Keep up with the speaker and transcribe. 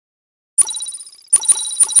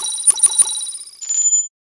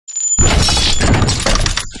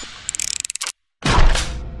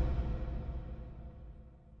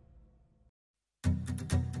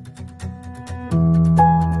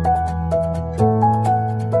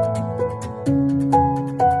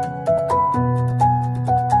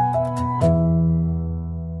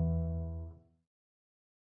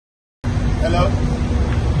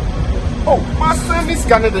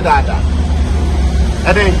scan the data.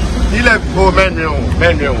 And then he left go menu.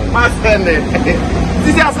 Master this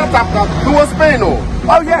is a setup. Who was Spain?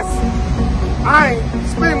 Oh yes. I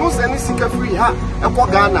Spain most any secret free ha.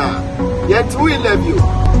 Ghana. Yet we love you.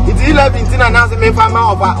 It's 11 and as me farmer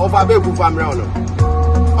over baby family.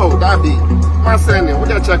 Oh, that be Master what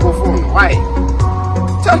you check your phone? Why?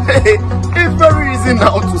 It's very easy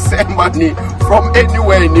now to send money from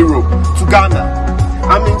anywhere in Europe to Ghana.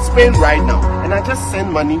 I'm in Spain right now, and I just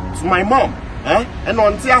send money to my mom. And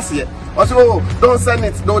on Tiasia, also don't send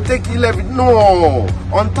it, don't take e-levy. No,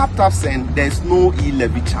 on tap send, there's no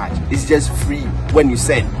e-levy charge. It's just free when you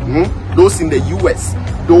send. Those in the US,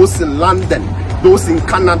 those in London, those in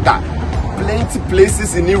Canada, plenty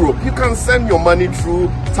places in Europe. You can send your money through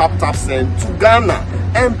tap send to Ghana,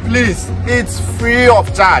 and please, it's free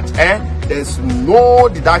of charge. There's no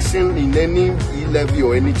deduction in any e-levy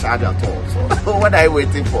or any charge at all. So what are you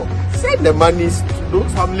waiting for? Send the money to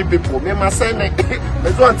those family people. Me must send it.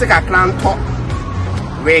 Let's go and take a clan talk.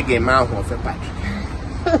 Reggae man of a Patrick.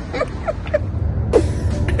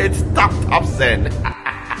 It's tap send.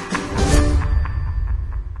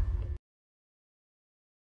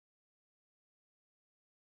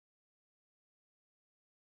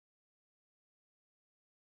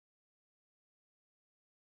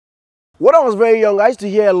 When I was very young, I used to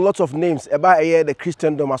hear a lot of names about the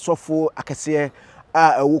Christendom, Asofo, Akase,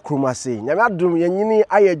 Wukrumase. Nyamadum, Yanini,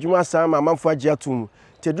 Ayajuma Sam, Mamfa Jatum,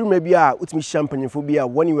 Tedu maybe with me champagne phobia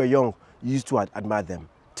when you were young, you used to admire them.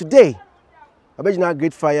 Today, I bet you now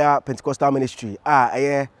Great Fire Pentecostal Ministry.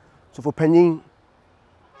 So for Penning,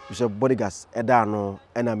 Bishop Bonegas, Edano,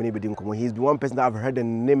 and I'm in he's the one person that I've heard the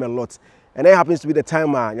name a lot. And it happens to be the time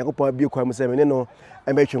Yakopo be kwam say me no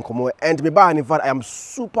emetwen komo and me ba in fact I am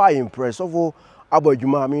super impressed of about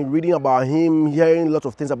Juma. I mean reading about him, hearing a lot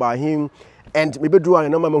of things about him, and maybe do I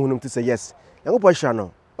know mama hunum to say yes. Yakopo sha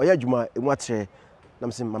no oya Juma e mu atre na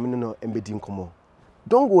me say mama no embedi komo.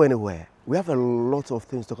 Don't go anywhere. We have a lot of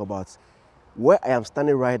things to talk about. Where I am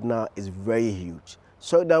standing right now is very huge.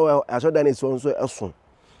 So that I saw that it's also elson.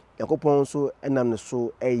 Yakopo so enam ne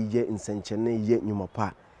so eye nsenchene ye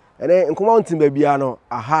nyumapa. And then in common baby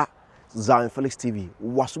aha Zionfelix TV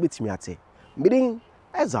was with me at meeting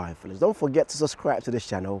as Zionfelix. Don't forget to subscribe to this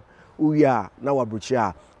channel. We are now a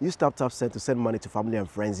brucia. Use tap send to send money to family and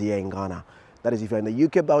friends here in Ghana. That is if you're in the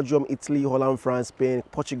UK, Belgium, Italy, Holland, France, Spain,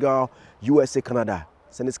 Portugal, USA, Canada.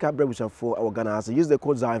 Send this card break for our Ghana. So use the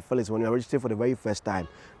code Zionfelix when you're registering for the very first time.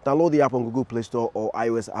 Download the app on Google Play Store or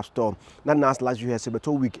iOS App Store. Not last year, you have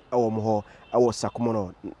 2 weeks. I was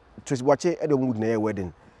Sakumono. Tracy watch it at the mood near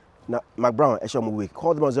wedding. Now, Mac Brown,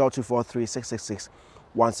 call them on 0243 666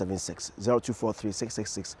 176 0243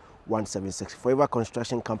 666 176. Forever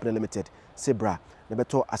Construction Company Limited, Sebra,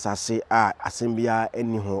 Nebeto Asase, Asembia,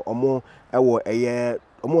 Eniho, Omo, Ewo,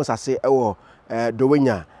 Omo Asase, Ewo,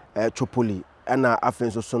 Dowenya, Chopoli, Anna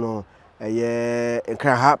Afenso Sono,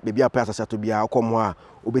 Enkraha, Baby Apasa to be a Comwa,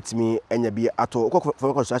 Ubitimi, Enyabi, Ato,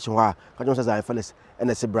 Forever Construction, Kajon says I Felix,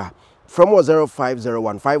 and a Sebra. From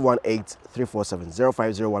 0501 518 347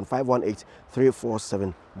 0501 518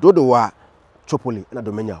 347 Dodowa Chopoli na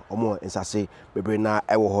Domenya omo ensase bebre na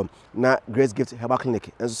ewo ho na Grace Gift Herbal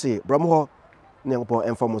Clinic enso say bramho na nko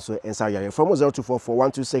inform so ensare from 0244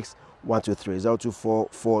 126 123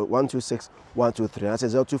 0244 126 123 and say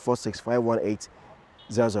 0246 518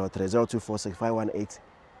 003 0246 518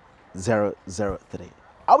 003.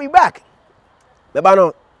 I'll be back.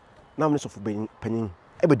 Bebano na minister for penning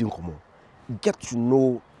get to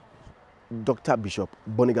know Dr. Bishop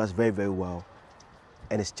Bonegas very, very well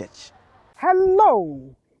and his church.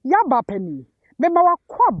 Hello, Yaba Penny. Memawa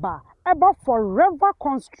Kwaba Eba Forever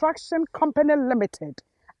Construction Company Limited.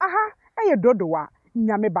 Aha, eye Dodowa,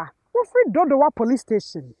 Nyameba. Wofri Dodowa Police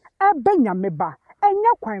Station. Ebe Nyameba,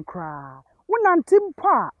 enya kwankra.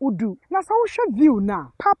 Unantimpa udu. Na sa view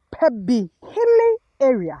na. Papebi, hilly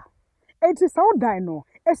area. It is our dino.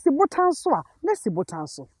 Esibotanso,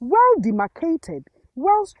 Nesibotanso. Well demarcated,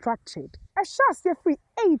 well structured. A share free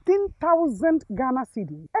 18,000 Ghana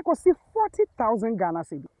cedi. Echo see 40,000 Ghana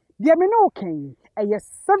cedi. The amino okay. A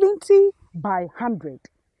 70 by 100.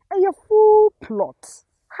 A full plot.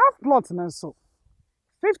 Half plot nanso.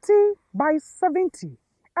 50 by 70.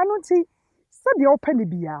 Anunti said the open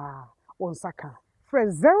biya on Saka.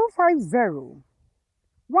 Fresh 050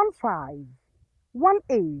 15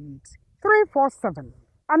 18 347.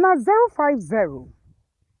 And now 050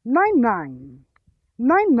 99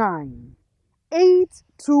 99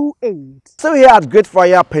 828. So here at Great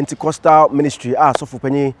Fire Pentecostal Ministry, so for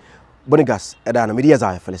Penny Bonegas, Edana, media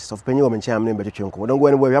Zionfelix. Of Penny Woman Chairman, but don't go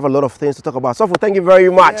anywhere. We have a lot of things to talk about. So, thank you very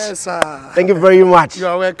much. Yes, sir. Thank you very much. You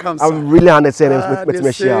are welcome, sir. I'm really understanding with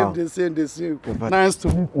Michelle. The same. Nice to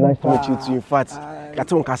meet you. Nice to meet you too. In fact,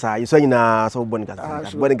 Katon Kasa, you say na so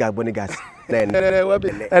Bonegas. Bonegas.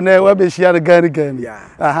 And then we be share again. Yeah.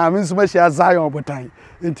 I mean so much Zion over time.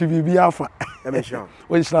 Interview be alpha. Amen. Sure.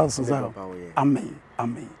 When shall Zion? Amen.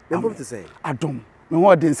 I'm to say. I don't.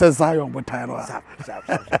 What they say Zion over time.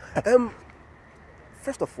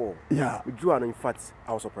 First of all, yeah. We drew, and in fact,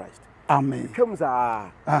 I was surprised. Amen. Comes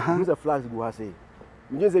a flags go say.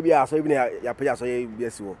 You just say so even ya pay so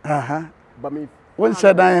yes. But me when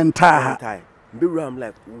said I entire. I'm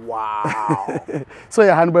like, wow. So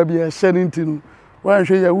your hand baby a sharing to one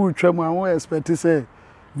show you would try my expect to say.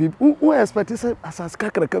 We expect to say as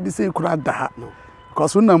kakra be say kura da. No.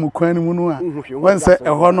 Because when I'm when say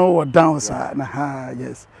a honor or down sir.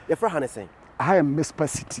 Yes. Your friend Hannah saying. I am Miss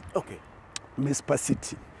City. Okay. Miss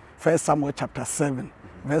City. 1 Samuel chapter 7,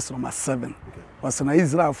 verse number 7. Was an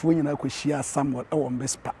Israel for you know share Samuel or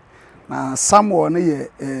Mispa. Now Samuel near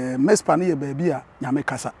Mispa near baby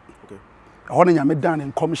Yamekasa. Okay. I want to down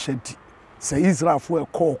in come shed. Say Israel for a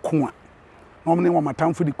call Kuma. Normally one my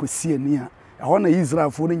time for the Kusia near. I want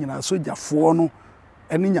Israel for you know soldier for no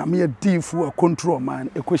and in Yamia D for a control man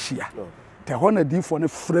Equisia. The honor D for a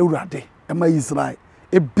Freurade. Emma Israel.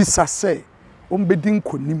 A bisa say. Umbedin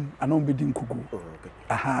kunim and umbedin kugu.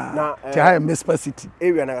 Aha. Now, I am Miss City.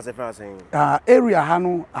 Area na say fa saying. Area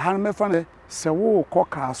hano me fa se wo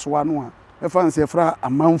koka asoa no a me fa se fra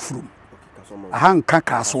amanfuru. Aha nka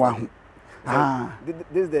kasoa ho.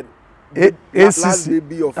 This is the last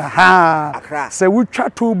baby of Accra. Se wo twa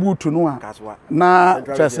to boot no a. Na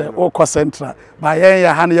se wo ko central. Ba yen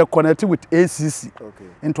ya hano ye connect with ACC. Okay.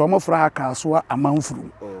 Into omo fra kasoa amanfuru.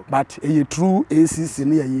 But a true ACC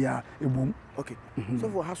near here ebum. Okay. So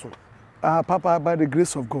for Hasso. Papa, by the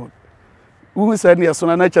grace of God. Who said yes,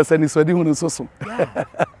 so nature said it's already so.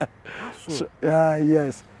 Yeah.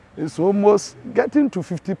 Yes. It's almost getting to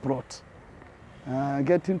 50 plots.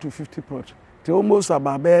 Getting to 50 plots. It's almost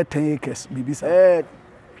about 10 acres. More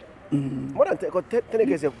than 10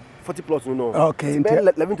 acres, 40 plots, you know. Okay.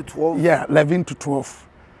 11 to 12. Yeah, 11 to 12.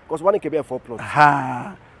 Because one can be 4 plots.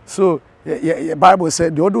 So, the Bible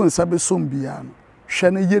said the other one said Sumbian.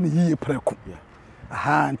 Shana yen ye preku.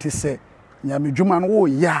 Anti say, Yamijuman, oh,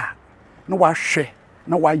 ya. No, wa she,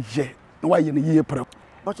 no, why ye, no, why ye preku.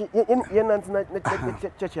 But in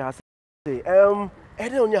church has say, I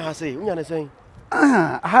don't know, say,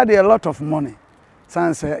 I had a lot of money.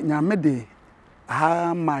 Sans Yamede,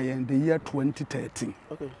 my in the year 2013.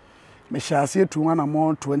 Okay. Me shall see to one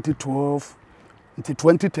among 2012 until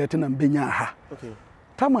 2013 and Benyaha. Okay.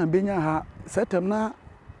 Time and Benyaha, set them now.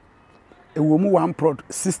 A woman one plot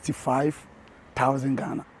 65,000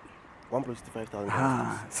 Ghana.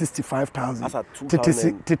 165,000. 65,000. That's at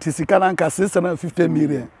 2000. Titisikananka 650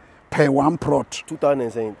 million per one plot.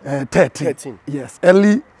 2013. Yes,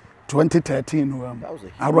 early 2013. That was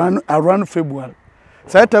a around February.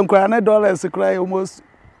 Certain $100 cry almost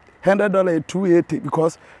 $100 280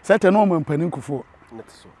 because certain woman peningu for.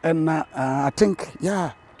 And I think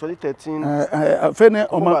 2013.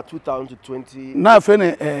 Over 2020. Now,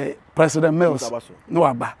 President Mills. No,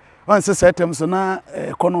 aba. Once a certain so now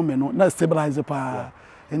economy no, na stabilize the power.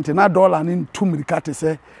 Into na dollar in 2 million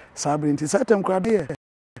say, Sabri into certain crowd here.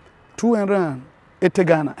 280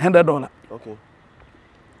 Ghana, $100. Okay.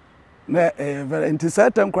 Na into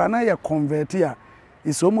certain crowd na ya convert here.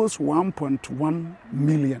 It's almost $1.1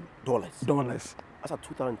 million. Dollars. As at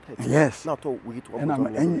 2013. Yes. Now we hit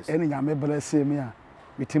 $1.1 million. And I'm able say me.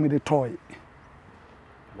 It me the toy.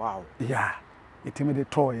 Wow. Yeah. It me the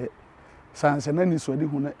toy. Sans and then is ready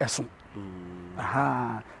when eson.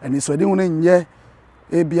 Aha. And it's ready when ye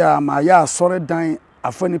ebia my ya sorry dine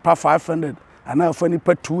a funny per 500 and a funny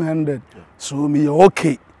per 200. So me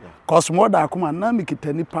okay. Cause more than come and now make it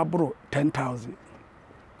any pabro 10,000.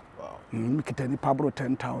 Wow. Make it any pabro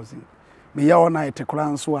 10,000. Me ya one night a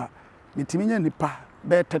crown so me timinya nipa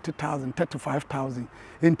be 30,000, 35,000.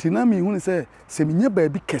 Entina me hu say se me nya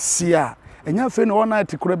baabi kese a enya fe no na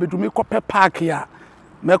atikura bedu me kope park ya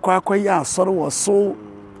me kwa akoya asoro wo so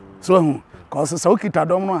hu cause so kita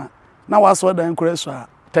dom no a na waso dan kure so a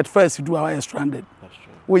 31st do our stranded. That's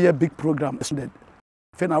true. We a big program stranded.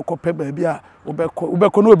 Fe na kope baabi a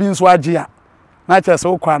ubeko no obi nso age a na che se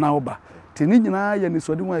wo kwa na oba tini nyina ya ni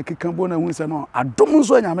so de ho akeka bo na hu se no adom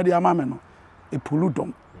nso anya me de ama me no epulu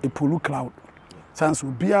dom epulu cloud sans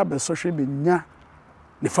ubia be social be nya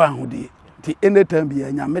ne fa ahode ti anytime be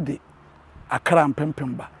nya me de akra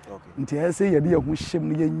mpempemba nti I say ye de hu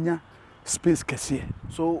hyem ne nya space kese.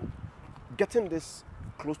 So getting this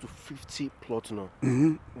close to 50 plots now.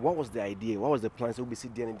 What was the idea? What was the plan? So we see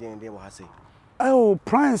there and there what I say. Oh,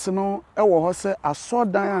 Prince no, I saw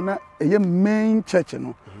Diana a main church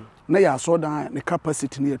no. Now I saw Diana the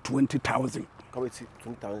capacity near 20,000. Capacity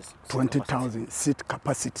 20,000 seat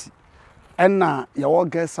capacity. And now your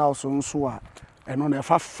guest house on so and on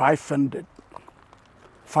 500.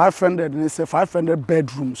 500 and say 500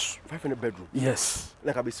 bedrooms. 500 bedrooms. Yes.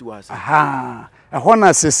 Like I be see what I say. Aha. A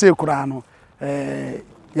hona se kura no.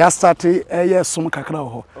 Ya start some kakra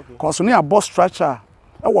ho. Cause near boss structure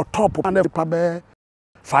our top and the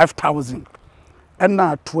 5,000. And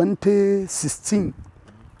now 2016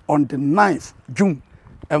 on the 9th June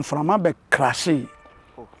and from abe crashing.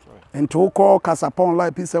 And to call Casapon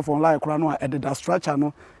like piece of online crano at the structure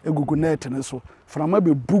no a Google net and so from a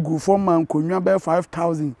bugu for man could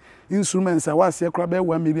 5,000 instruments. I was a crab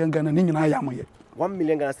 1 million Ghana in Ayamoye. 1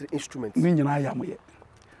 million Ghana instruments. In Ayamoye.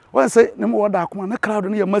 Well, say no more dark one, a crowd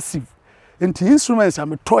near massive. And the instruments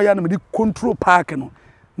I'm a toy and control park and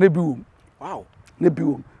nebu. Wow,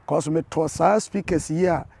 nebu. Cause me to speakers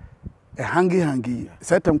here a hangy.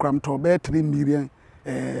 Certain cram to about 3 million,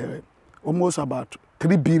 almost about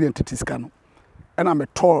 3 billion to Tiscano. And I'm a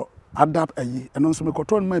tall adapt a year. And also, my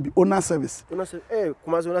cotton maybe owner service.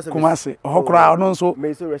 Kumasi, Hokra, and also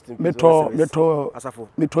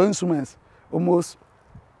meto instruments almost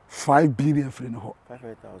 5 billion for the whole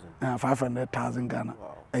 500,000 Ghana.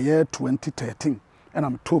 Wow. A year 2013. And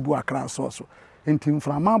I'm Tobu Accra also. In team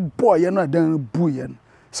from my boy, you're not done buoyant.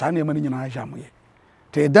 Sunny money in Ajamwe.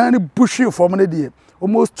 Te done bushy for money,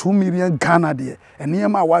 almost 2 million Ghana dear. And near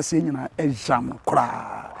my was saying a jam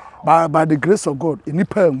cry. By the grace of God, in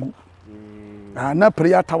Nippon. Na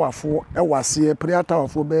prayer tower for a was here, prayer tower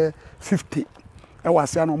for 50. I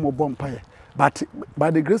was no more bumpire. But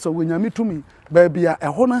by the grace of when you meet to me, baby, a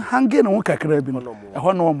honor hanging on Kakrabin, a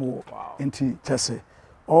honor more. Inti Chesse.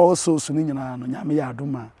 Also, Sunina, no Yamia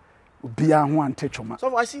Duma.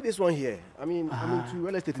 So I see this one here. I mean, I'm into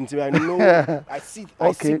real estate. I know. I see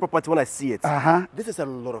property when I see it. This is a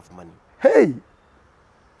lot of money. Hey,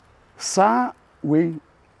 sir, we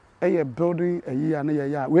a building a year and a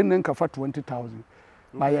year. We then for 20,000.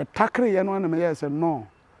 By a tackle, you know, and I said no.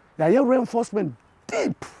 There are reinforcement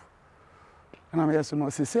deep. And I said no.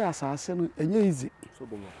 Say assassin and easy.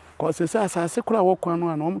 Because they say assassin could walk on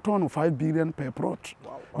and on 5 billion per plot.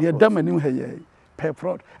 The damn new here. Per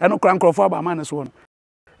prod. And no crank of about -1.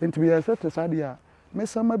 And to be a certain idea, may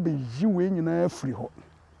some be you win in a free hole.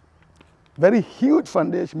 Very huge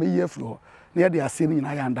foundation, may year floor near the Assyrian in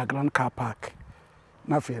an underground car park.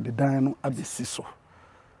 Nothing the dino at the Siso.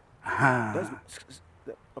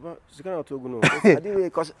 About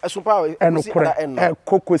because a super and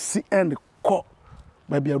cocoa sea and co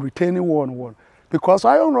maybe a retaining one. Because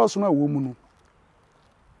I don't know my woman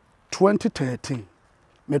 2013.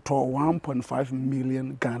 Metro 1.5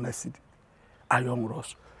 million Ghana cedi iron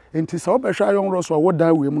rods. Enti so be hwa iron rods what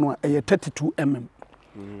dan we mu no 32 mm.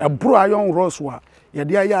 A bro iron rods wa ye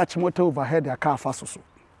de aye achimota overhead ya car fa so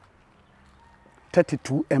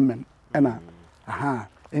 32 mm ena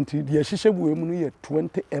enti de hihye bu we mu no ye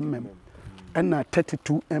 20 mm ena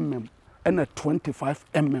 32 mm ena 25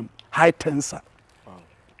 mm high tensor.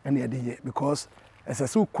 And ye de because as I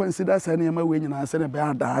so consider say na ma we nyina say na be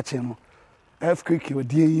ada ache no FKK or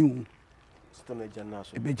DAU. Stone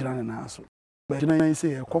Janaso. A Bejran and Aso. But I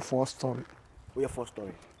say a 4-story. We are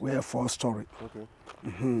 4-story. We are 4-story. Okay.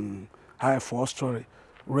 High 4-story.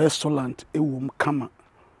 Restaurant, a womb kama.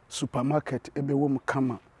 Supermarket, a womb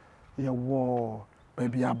kama. Ya war,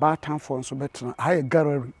 baby, a bar town for so better. High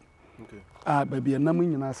gallery. Okay. Baby, a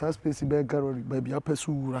numbing in a space, gallery, baby, a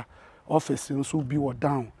pesura, office, and so be or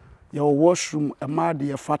down. Your washroom, a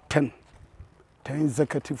mad, fat 10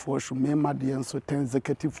 executive washroom, and so 10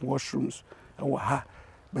 executive washrooms. Oh, ha,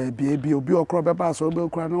 baby, obi okro beba so obi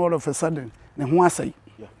okro all of a sudden. Ne ho asai.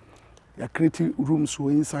 Yeah. Ya creative rooms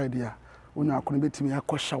were inside there. Onya akono betimi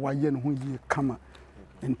akọ shower ye ne ho yie kama.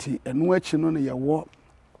 Enti eno achi no ne ye wo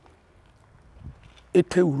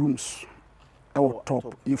 80 rooms. Our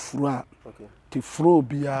top ifura. Okay. Ti fro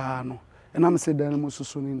bia no. And I'm say dan mo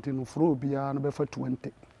susu ni nti no fro bia no be fa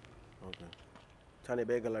 20. Tane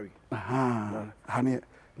be gallery. Hani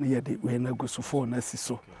ne yede we na go so for na si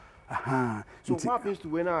so. So what happens to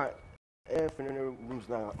when funeral rooms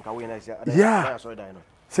now ka we na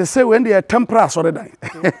say say when they are temporary sorry dan.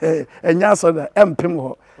 Enya so da empem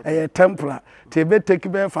ho. Temporary. Te be take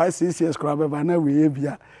be 5-6 years kra be ba na we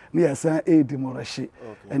bia na yasan e demolish.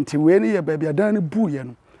 Enti we ne ye ba bia dan bu ye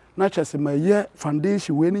no. Na chese ma ye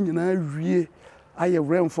foundation we ni nyina wie aye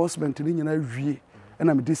reinforcement ni nyina wie.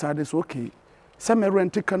 And I decided okay. Some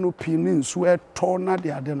rent canopy in swear torn at the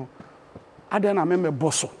adeno. adena me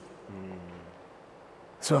bosso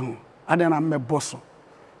so adena me bosso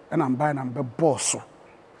and I'm buying am be bosso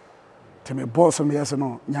to me bosso me yes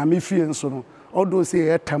no nyame fie nso no all those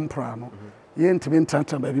say temporary no ye ntimi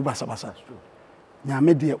ntanta ba bi basa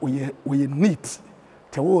nyame de we neat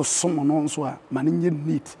te wo som no nso a ma ne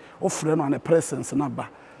neat ofre no an presence na ba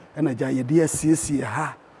and a ye de asiesie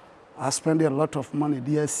ha I spend a lot of money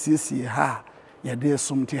there asiesie ha ye de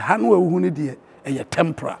somti ha no ewu ne de e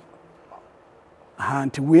temporary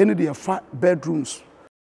and we need the bedrooms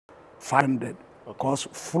 500 because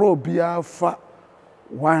floor bia fa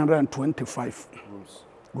 125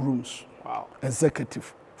 rooms. Wow.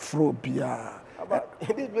 Executive floor bia. But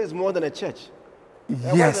this place is more than a church.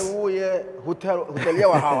 Yes. Hotel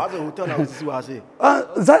how as a hotel now say.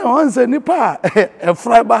 Zion say nipa e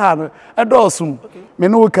fry ba ha no e dosum. Me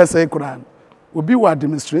no ka say Quran. Obi wa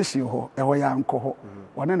administration ho e ho ya anko ho.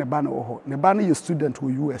 One ne ba no ho. Ne ba no ye student who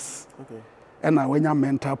US. Okay. And I when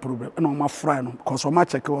mental problem and on my friend because on my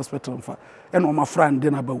check hospital and on my friend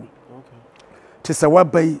dinner bow. Okay. To say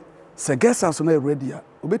what by say guess as no ready.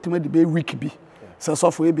 Obetime be week bi. Say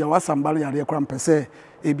so for ebia wasambale yare kram pese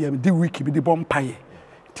ebia di week bi di bompaye.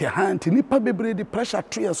 Te hand nipa bebre di pressure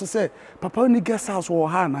tree so say papa ni guest house wo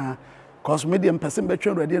ha na cause medium person be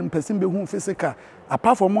twen ready and person be hu physical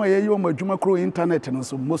apart from mo ye mo adwuma kro internet and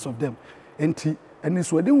so most of them enti eni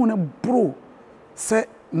so de hu bro say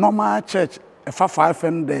normal church for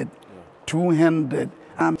 500 200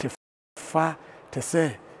 fa to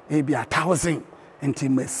say maybe 1,000 enti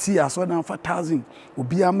mesia so na for 1,000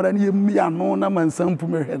 obi amra na yemi ano na mansampu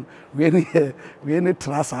mehen we ni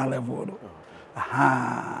trust level no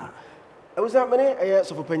aha I was that many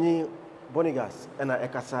so for penny Bonegas and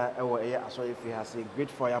ekasa e wo aso if you has a Great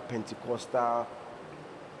Fire Pentecostal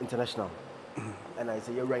International and I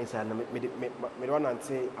say you right inside me one and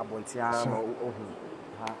say abontia ohun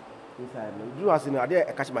ha inside no you as in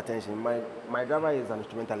there catch my attention my driver is an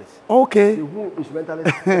instrumentalist. Okay. The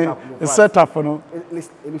instrumentalist set up no it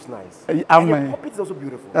looks nice. Amen. The puppet is also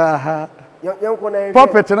beautiful.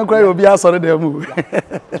 Puppet no cry obi asore dem mu.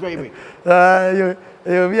 It's very big. You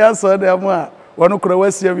obi asore dem a wono kura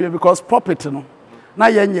wasia wie because puppet no na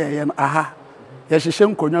yenye aha ye hihye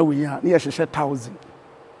nkonwa wi a na ye hihye 1,000.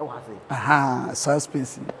 Oh I see. Aha so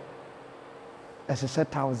space. Ye hihye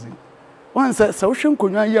 1,000. One say so hwe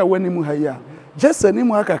nkonwa yi a wani mu ha yi a just ani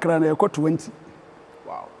mu akakra na ye ko 20.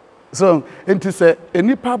 Wow. So enti say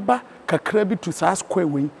enipa ba kakra bi to sa square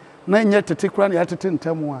wi na nye tete kra na ya tete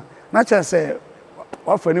ntemu a na cha say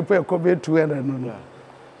ofa nipa e ko be 200 no.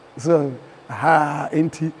 So aha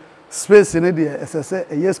enti space in there say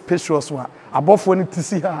a yes spacious one abofo ni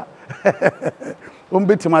tisi ha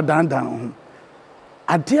ombetima dandan ho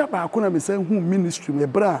ade ba ko na me say hu ministry me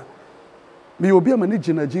bra me obi manage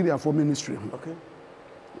Nigeria for ministry. Okay.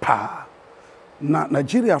 Pa na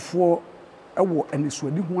Nigeria for ewo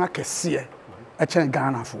aniswadi hu akese e chen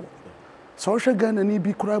Ghana for so hwe Ghana ni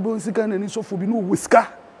bi kura bo nsi Ghana ni sofo bi no wiska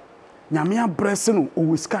nyame abrese no o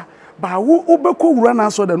wiska ba wo obekọ wura na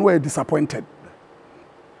so da no disappointed.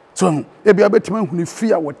 So ebia betima huni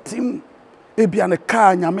fia wotim ebia ne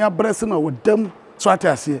ka nyame abrese na wodam so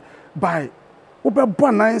atase by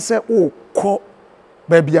wobebo nan se o kọ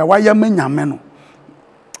ba bia waya manyame no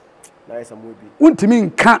na esa mo bi untimi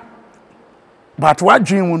nka but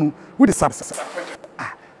wadwen wo no we disappointed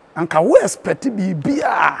anka we expect bi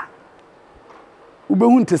bia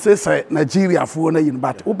ubehu ntese say Nigeria fo na yin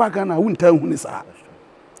but ubaga na wunta huni sa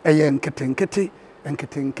eye nkete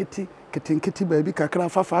baby kakra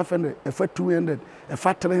fa 500 efa 200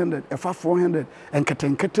 efa 300 efa 400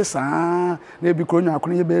 nkete saa na bi kronyo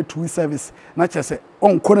akono ye be 2 service na chese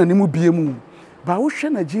onko na nimu biemu ba wo hwe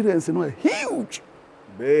Nigerians no huge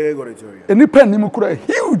big auditorium eni pen nimu kura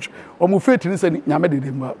huge o mo faith ni se nyame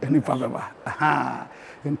dede ma eni fa baba aha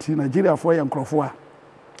enti Nigeria fo ye nkrofo a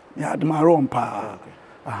ya admaro mpa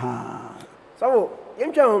aha so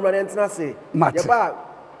yentwa ho mra ntina se ye ba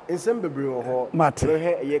in some ho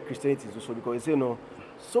he Christianity so because you know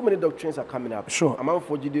so many doctrines are coming up. Sure. A man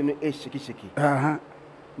for you no shiki.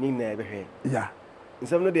 Ni na be he. Yeah. In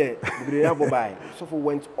some no there the by so for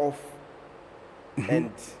went off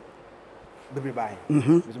and the by.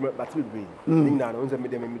 But we be. Ni na no me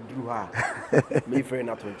dem me dru ha. Me friend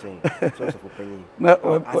not to change. So for paying.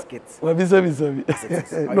 No ask it. We be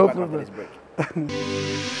no problem.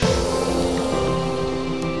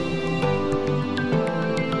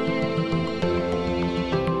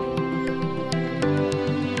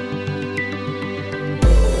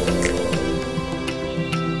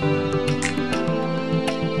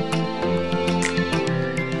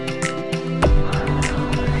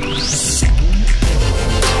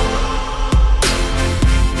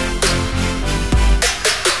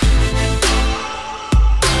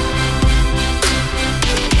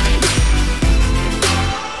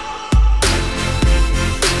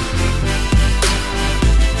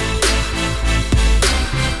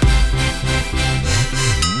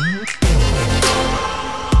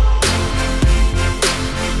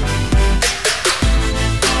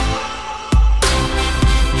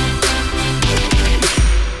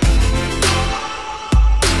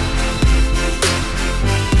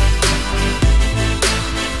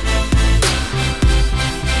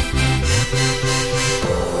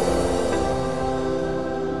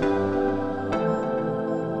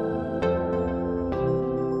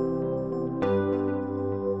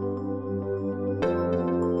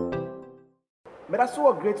 that's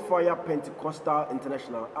so a great fire Pentecostal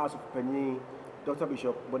International as of Penny Dr.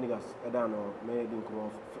 Bishop Bonegas Edano made in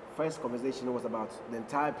first conversation was about the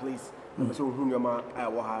entire place. So who your man I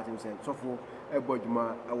will have him saying so for a boy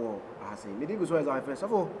ma I will say maybe was I first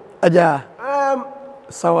of all aja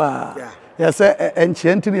sawa yes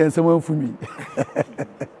enchanting and someone for me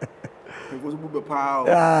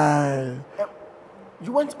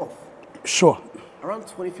you went off sure around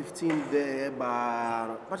 2015 there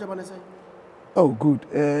by what you say. Oh good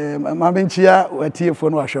my benchia watie fo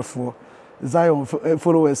no ahwefo Zion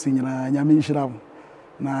followers nyina nyame nhyiram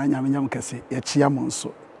na nyame nyam kese ye chia mo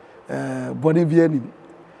nso bone bia ni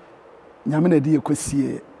nyame na di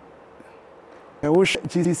ekosie wo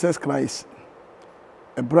Jesus Christ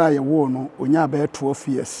ebra ye wo no onya ba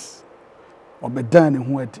 12 years obedan ne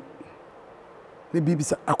ho adi ne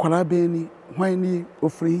bibisa akwara be ni hwan ni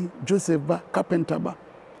ofri Joseph ba carpenter ba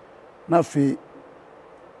na fe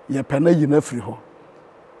ye pena yi na firi ho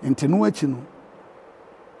enti no achi no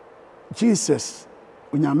Jesus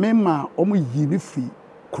onyame ma omo yi ni firi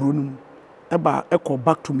kronum eba ekọ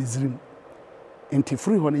back to Misrim enti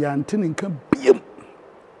firi ho no ya ntene nka biem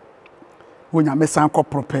onyame san kọ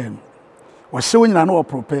prepare no wo hye wonyina na wo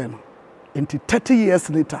prepare no enti 30 years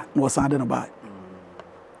later no san de no ba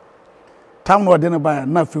time no de no ba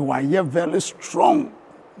na fe wa ye very strong,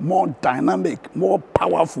 more dynamic, more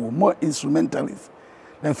powerful, more instrumentalist.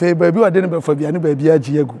 Then fe baby wa de no be fa bia ne baby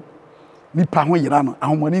agi agu nipa ho yira no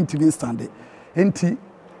ahomani ntimi stand enti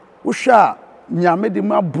wo hwa nyame de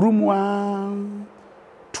ma brumu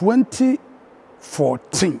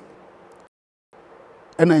 2014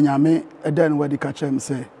 ena nyame edan wadi ka chem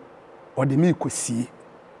say ode mi kosie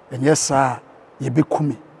enye saa ye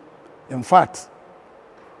bekumi. In fact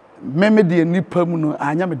meme de nipa mu no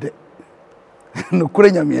anya me de no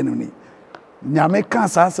kure nyame enu ni nyame kan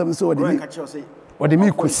saa asem say ode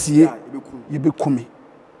mi kosie ye bekumi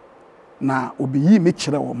na obiyi me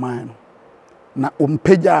kire wo man no na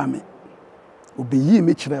ompagya me obiyi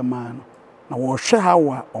me kire man no na wo hwe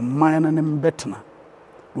hawa oman na ne mbetena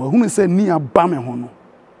na ohunu se ni aba me ho no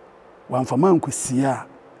wamfama nkosie a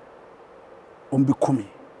ombekumi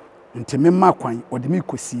nti me makwan ode me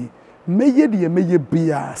kosie meye de meye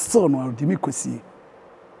bia so no ode me kosie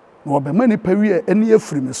na obema ni pawie eni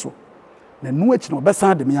afiri me so na nu achi na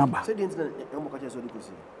obesan de me aba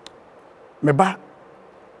me ba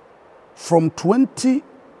from 2013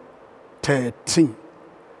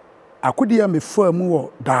 akudi me famu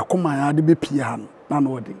wo da akoma ade be pie ha na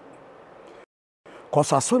no ode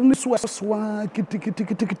kosa so ni so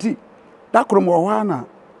kiti da krom wo ha na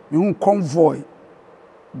me hu convoy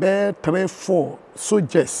be 3-4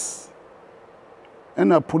 soldiers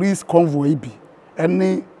and a police convoy bi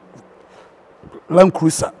any Land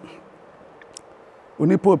Cruiser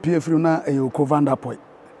oni po pie firi na e Kovanda point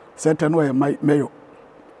certain way mayo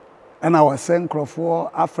and I was saying Crawford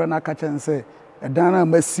African catcher say a dana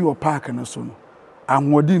messy or park and so no.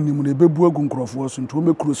 I'm wording him the baby wagon Crawford so to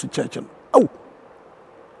me cruise to church. Oh,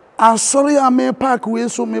 I'm sorry, I may park away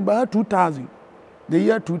so me by 2000, the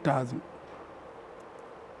year 2000.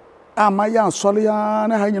 I'm my young sorry,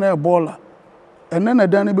 and I hang a baller, and then a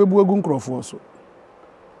dana baby wagon Crawford so.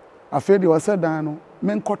 I feel you was said, Dano,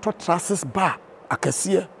 men cut trusses bar, a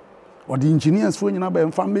cassia, or the engineers for you know by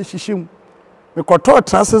information. Me koto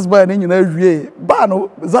trusses ba ni nyina wie ba no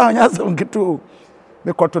za nya asem keto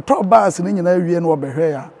me koto to ba as ni nyina wie no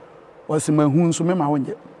obehwe ya wasi mahu nso me ma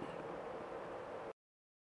wonye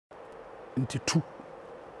nti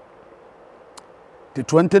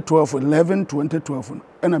 2012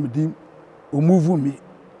 ena me di o move me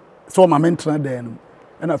so ma mentra den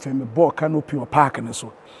ena fe me ball canopy o park ne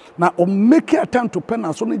so na o make attempt to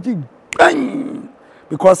pen so no gi bang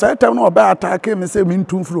because that time no oba attack me say me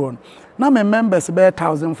ntum fro na me members be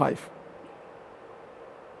 1,500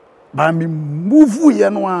 ba me move ye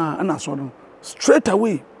no a na so no straight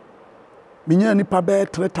away me nya nipa be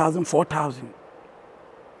 3,000 4,000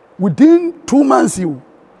 within 2 months you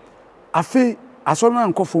afi aso na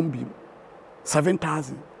nkofom bi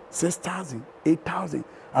 7,000 6,000 8,000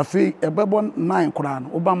 afi ebebo 9 kura no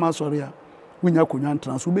oba ma sori a wunya konwa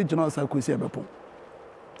trans wo be gina osa kosi ebepon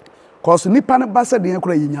cause nipa ne ba se de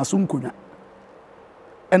kura yinya so nkonwa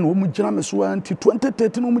and wo mu gina me so anti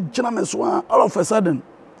 2013 wo mu gina me so all of a sudden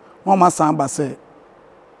mo ma san ba se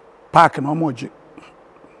park no mo je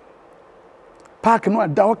park no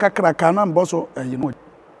da wo kakra ka na mbo so no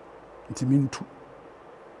nti mintu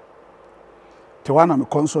te wana me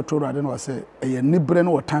consult ade no say nibre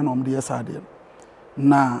no time no de yesa de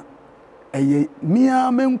na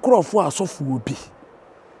mia me nkrofo asofo obi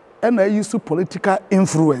and I use political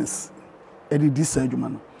influence. Edi this adwuma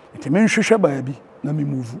no. Nti me nhwehwe ba bi na me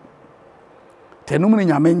move. tenum ni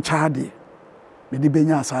nyame nchaade me di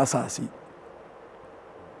benya asasi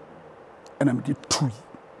and I'm the 2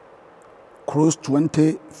 close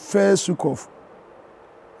 21st week of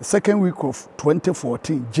the second week of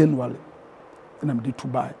 2014 January and I'm the 2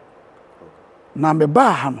 buy na me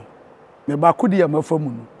ba ha no me ba kodi ya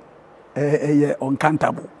mafamu no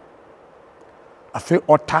uncountable afi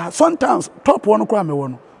ota sometimes top one kwa me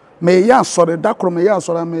wono me ya sore dakro me ya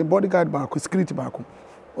sore me bodyguard ba ko security ba ko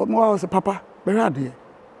o mo wa se papa be rade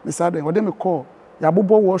me sa de o de me call ya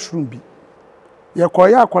bobo washroom bi ye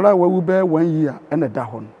koya akwala wawu be 1 year ene da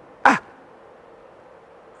ho no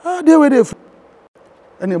dey we dey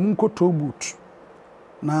ene mun ko to boot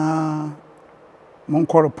na mun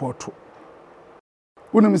ko report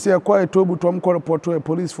unim se koya to boot mun ko report to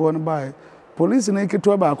police for no by police na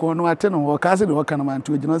keto ba ko no ate no ka se de wo kana man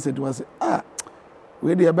to gina se de was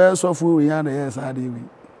we dey be so fu we ya na yes ade we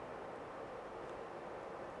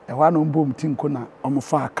e wa no mbom tinko na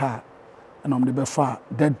omfa aka na omde be fa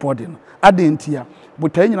dead body no ade ntia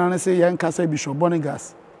buta nyina na se yen kasa bishop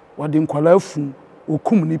Bonegas wode nkwala afu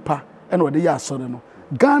okum nipa na wode ya asore no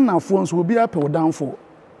Ghana fo nso obi ape wodanfo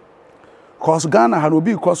cause Ghana ha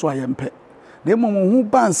obi cause wa yempe de mo hu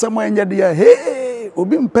ba nsem anya de ya hey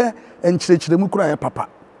obi mpe enchirechiremu kura ya papa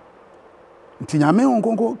nti nyame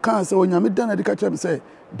onkonko kan se onyame dana de ka chem se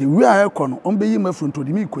de wi a ekọ no ombe yi mafrunto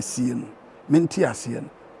de mi kosie no menti ase no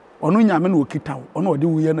ono nyame na okitawo ono ode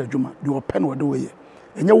wuye na adwuma de ope na ode wuye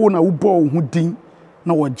enye wo na wo bo hu din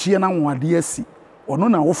na wogie na nwade asi ono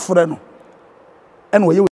na wo frɛ no ene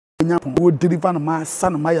wo ye nya pon wo deliver na ma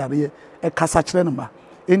san ma yare e kasa kire no ma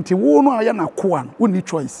enti wo no aye na koa no wo ni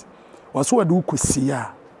choice wo so ode wo kosie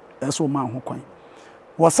a eso ma ho kwan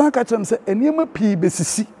wo san ka kire se eniema pii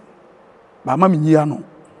besisi ba ma menyia no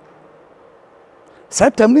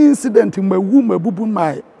septem ni incident mawu mabubu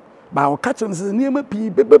mai ba o ka kire se eniema pii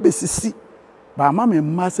besisi ba ma me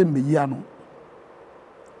ma se meyia no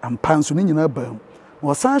ampanso ni nyina ba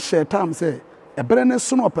wo san share time se ebere ne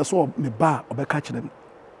so no opeso me ba obeka kire me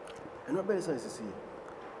eno be say sisi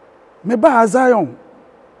me ba Zion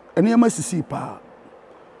eniema sisi pa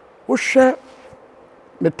wo hwe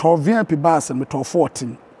me to VIP bus me to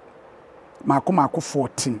 14 mako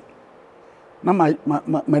 14 na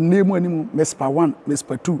my name animu mespa 1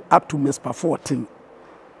 mespa 2 up to mespa 14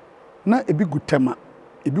 na ebi gutema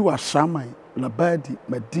ebi wa shaman Labadi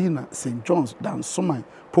Medina St John's Dansoman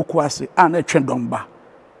Pokuase ana etwendomba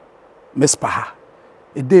mespa ha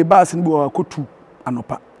e dey bus ni bi wa kotu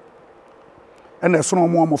anopa ena eso no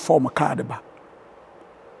mo form card ba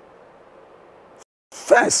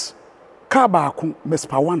first car baako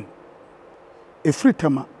mespa 1 e free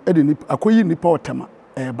tema e de akoyi nipa otema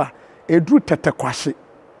eba edru tete kwahye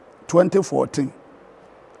 2014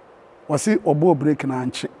 wasi obo break na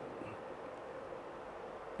anche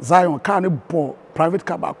Zion car ne bo private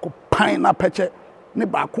car baako pan na peche ne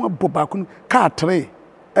baako abo baako car 3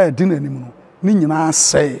 e di nanim no ni nyina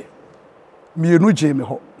se mienu je me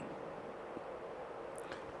ho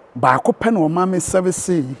baako pen o ma me service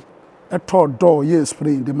e to door ye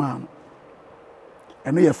spray in the man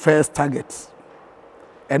eno your first target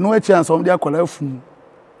eno achi anso om dia kola fun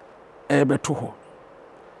e beto ho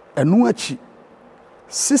eno achi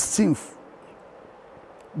 16th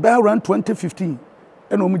by around 2015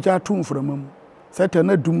 eno mu ja to mframam set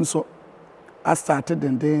na dum so I started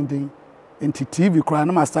den into TV cry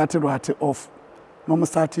na started right off no me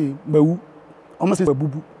started bawu almost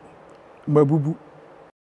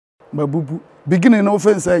babubu beginning no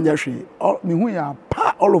offense anya hwe me hu ya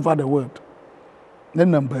pa all over the world na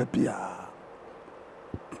number bia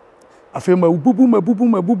afi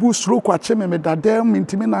mabubu stroke ache me dadam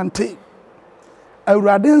mintimi nante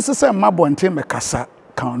awurade nsese mabonte me kasa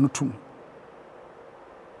kan no tum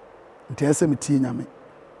ntese me tie nyame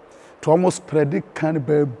to almost predict kan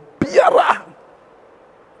be biara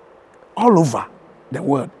all over the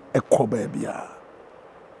world ekọ ba bia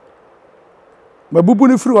mabubu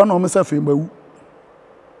ni free one o mesa fe mawu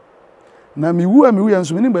na miwu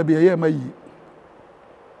yanso ni ba bia ye mayi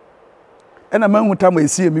ena manhuta ma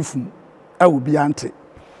esi emi fum a obi ante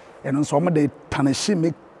eno nso mo de tanahye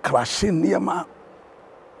me crashin niema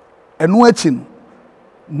eno achi no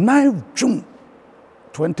 9 June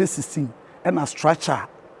 2016 ena structure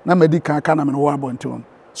na medical aka na me no abonte on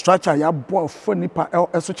structure ya bo fo nipa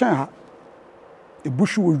eso chen ha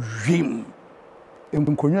ebushu odwim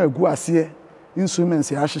enkonwa agu ase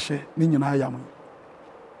instruments ya hyehye ni nyina ayam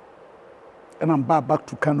ena back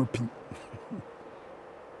to canopy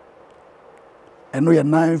eno ya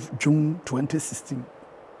 9 June 2016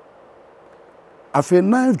 after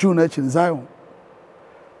 9 June actually Zion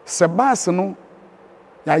sebas no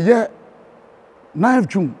ya ye 9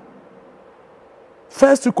 June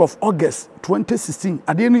first week of August 2016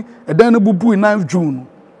 adeni edan bubu 9 June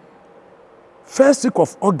first week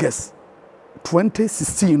of August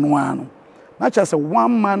 2016 no ano na just 1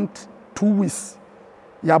 month 2 weeks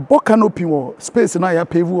ya canopy wo space na ya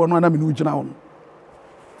pave wo no na me no gina wo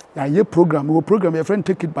ya ye program your friend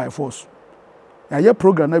take it by force ya ye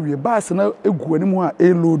program na we bus na egu animu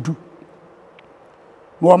a loadu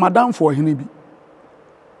no madam for hini bi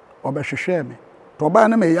obehwehwe me to ba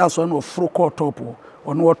na me ya so na ofro call top wo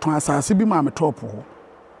ono oton asase bi ma me top wo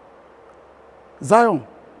Zion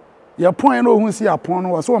ya point no hu si apon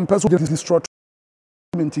no so mpeso distraught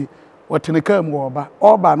menti oteneka mu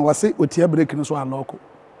oba na wase otia break no so aloko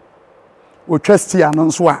o twesti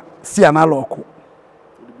anon so a si ana aloko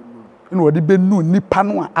ino odi benu nipa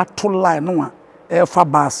no a ato line no a e fa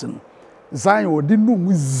bus no Zion odi no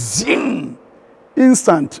mu zin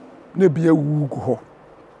instant na bia wugu ho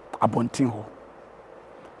abontin ho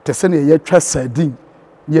tese na ye twa sadin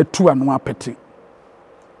ye tu anu apete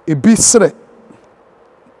ebi sere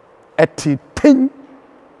etiten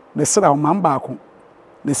ne sere o man baako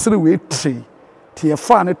ne sere we tri ti ye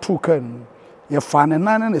fa ne tu kan ye fa ne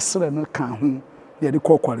nan ne sere ne kan ho ye de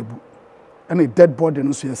kokwarebu ene dead body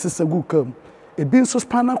no so ye sese gu kam ebi so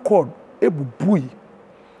spinal cord ebubui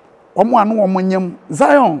omo anu omo nyem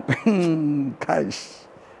Zion cash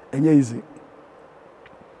enye easy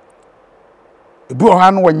ebi o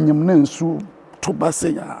anu wanyem na nsu to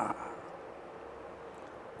basenya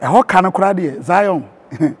ho kan kura de Zion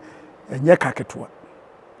enye kaketwa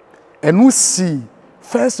enu si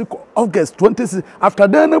first week August 26 after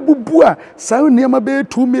that na bubu a sayo niam be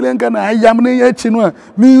 2 million Ghana ayam na yachi no a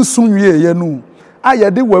mi nsu nwie ye no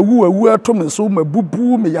ayede wawu atom so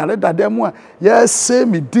mabubu me yare dadam a ye se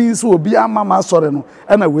me din so obi amama sore no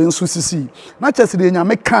na we nsu sisi na chese de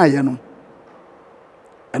nyame kan ye no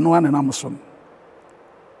eno ane na msom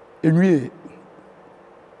enwie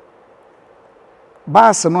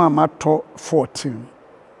bas no amato 14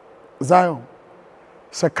 Zion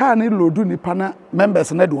seka ni lodu nipa na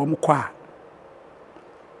members na de wo kwa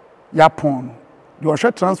yapon de wo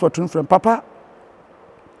hwe transport from papa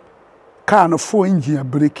car no 4 engine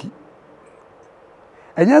breki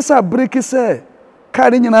enya sa breki se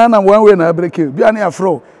car nyina na one way na breki bia na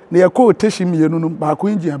afro na ye ko teshi mienu no ba ko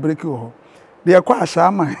engine breki ho de ye ko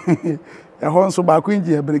ashama e ho nso ba ko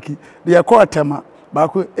engine breki de ye ko atema ba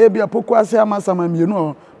ko e bia poko ase amasama mienu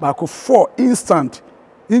ho ba ko 4 instant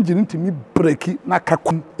engine ntimi breki na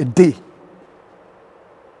kakun a day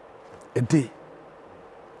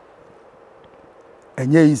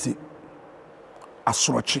enya easy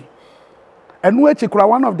asrochi enu echi kura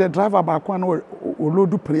one of the driver back one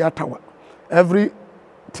olodu prayer tower every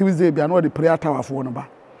Tuesday bia no the prayer tower for no ba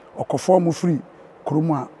okoform free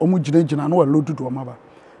kurumu a omu ginagina no olodu do ma ba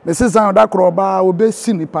me se Zion da kro ba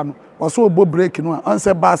obesi nipa no oso obo break no a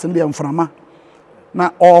onse bus ndi emframa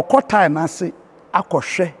na okotai na se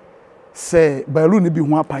akohwe se balloon bi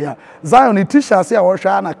ho apaya Zion ni t-shirt se a wo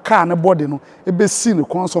hwa na car ne body no ebesi ne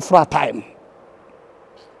kon so fra time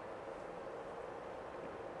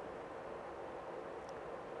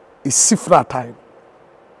isi fra time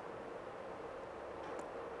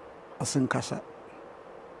asinkasha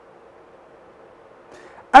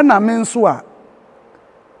ana menso a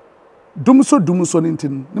dumso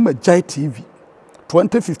nintin ni ma jai TV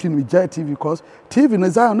 2015 we jai TV because TV na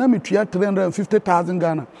Zion na metua 350,000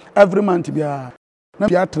 Ghana every month bia na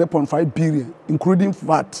bia 3.5 billion including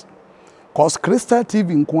VAT cause Crystal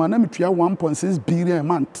TV nko na metua 1.6 billion a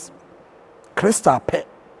month Crystal pay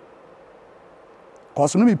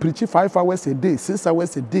cause no me preach 5 hours a day 6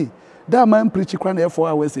 hours a day that man preach 4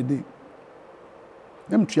 hours a day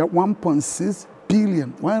them metua 1.6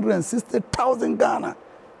 billion 160,000 Ghana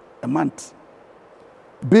a month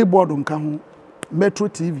billboard nka ho Metro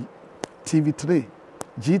TV, TV3,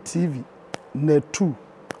 GTV, Net2,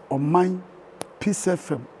 Oman, Peace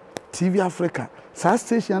FM, TV Africa. Sa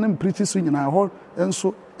station and preach so nyina ho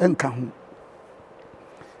enso enka ho.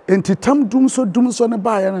 Enti tam dumso ne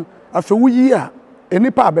ba ya afa wuyi a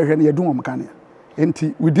enipa abehwe ne yedum omkane.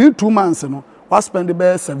 Enti within 2 months no was spend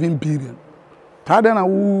be 7 billion. Tada na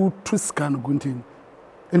wu to scan guntin.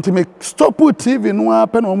 Enti me stop TV no a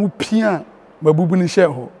pe na omu pia mabubu ni share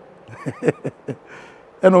ho.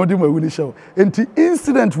 And on the way show. Enti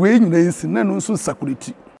incident we nyina isi na no so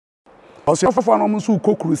security. Also afafa no so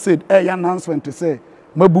ko crusade announcement to say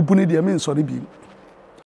mabubu ni de me nsori bi.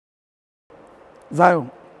 Zion.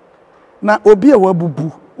 Na obi a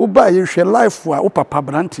wabubu, oba ye hwe life a o papa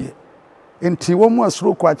brante. Enti wo mu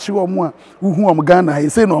asoro ko achi wo mu a uhu om Ghana he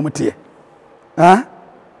say no om te. Ha?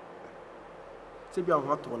 Se bia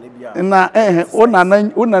ho to ne bia. Na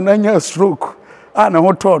ona nya stroke. a na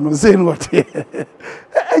ho to no say no what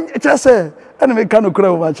just say and me kan okura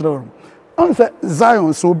over chiro on say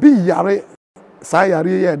Zion so be yare sa yare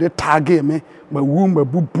ye de tag me mawu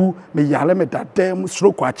mabubu me yare me dadam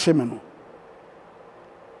stroke ache me no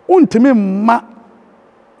untimi ma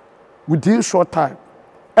within short time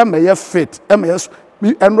am ye fit am ye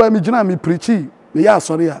me enro me gina me preachi me ya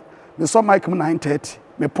sorry a me so mic 9:30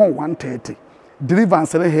 me pon 1:30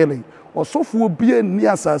 deliverance and healing osofu obi ani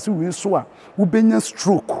asase wi so a wo benya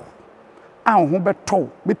stroke a ho beto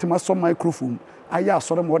betima so microphone aya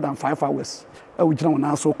asore more than 5 hours e wo gina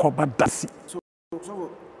wona so ko badasi so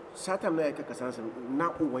satam na yake kasansa na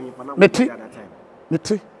uwanyi pa na meti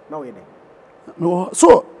na we dey no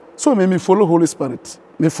so me follow Holy Spirit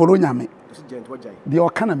me follow nyame the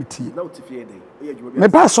okana meti na utifie dey me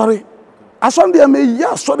ba sorry asonde me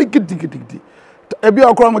ya sorry gidigidi ebi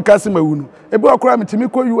akora me kasi mawunu ebi akora me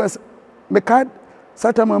timi ko US me card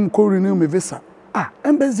satam am ko renew me visa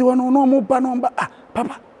embassy wono no mo ba no ba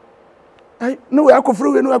papa ai no we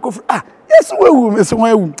akofru we no akofru yes we wu me so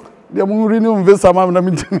wu de mo renew me visa ma na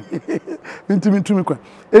mitimi tumi kwa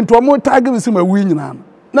ento mo tag me si mawu nyina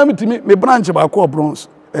na mitimi me branch ba ko bronze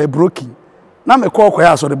broken na me ko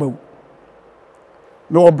ya so de ba wu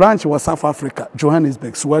me branch was South Africa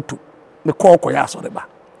Johannesburg Soweto me ko ya so de ba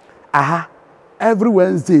every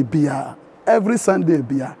Wednesday bia every Sunday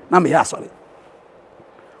bia na me ya sorry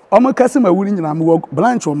omo kasi ma wuri nyina me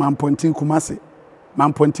branch o Mampontin Kumase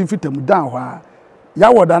Mampontin fitam dan ho a ya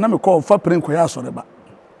woda na me call fa pren ko ya sorry ba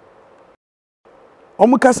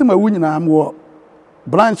omo kasi ma wuri nyina me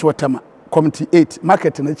branch Watama committee 8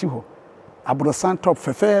 market na chi ho Abrosan top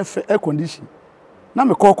fefe air condition na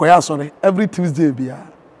me call ko ya sorry every Tuesday bia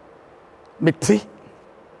me ti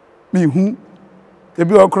me hu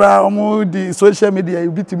ebi okra omo di social media you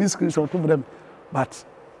be to me screenshot to them but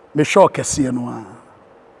me shock kese no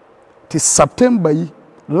till September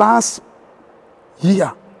last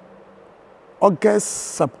year August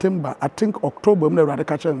September I think October me rade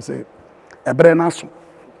catch am say ebre na so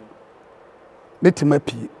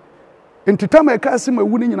netimapi entitama kasi ma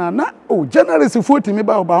wuni nyina na January 40 me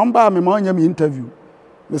ba me ma onya me interview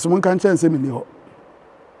me so mon kan chance me ni ho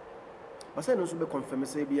Asa no so be confirm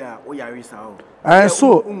say bia o yare sa o.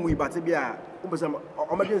 So umu ibate bia o be say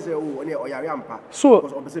o ma say o ne o yare ampa. So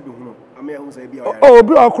because o be say be hu no. Ame hu say bia o yare.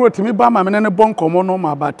 Obi akoro timi ba ma me ne bon komo no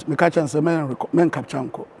ma but me ka chance men capture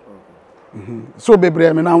nko. So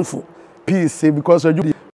bebre me namfo peace because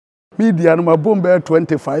media no ma bombe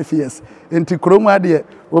 25 years. Enti kromu ade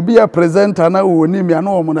obi a presenter na o ni me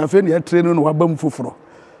na o mo na fe ne train no wa bam foforo.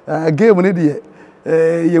 Game ne de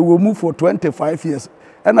ye wo mu for 25 years.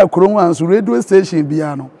 And a Krowan's radio station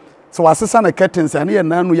piano. So I said, a curtains and here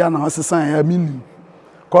now, Yana Assassin, I mean,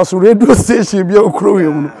 cause radio station be a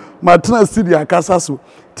crowing, Martina City, Casasso,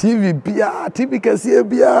 TV Bia, TV Cassia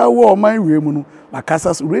Bia, war my women,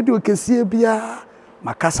 Macassas, radio Cassia Bia,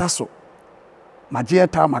 Macasasso,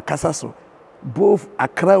 Magiata, Macasasso, both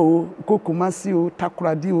Accrao, Cocomasio,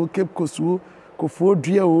 Takradio, Cape Cosu, Cofo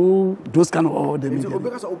Dio, those kind of all the media.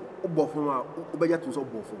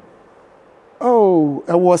 Oh,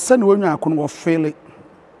 I was sent when I couldn't fail.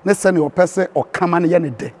 Let's send your person or come on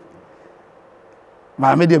any day.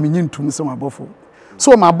 My media mean to me some above.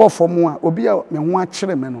 So my above for more, or be a one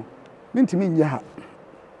chairman. Mean to me, yeah.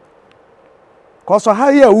 Cause I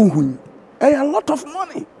hire a lot of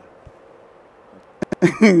money.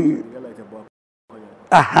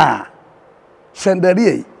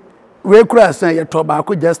 Chandelier. We could say your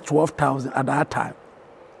tobacco just 12,000 at that time.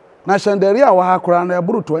 Now chandelier wa hakura na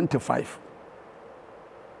eburu 25.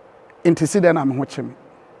 Inti see then I'm watching.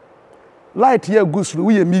 Light here goes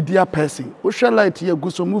we a media person. We share light here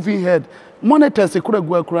goes so moving head. Monitors e kura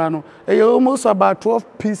go akura no. Almost about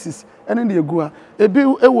 12 pieces. And in the go e bi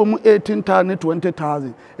e wo mu 18,000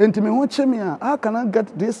 20,000. Inti me watch me how can I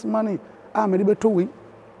get this money? Me dey beto we.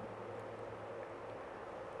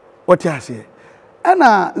 What you say?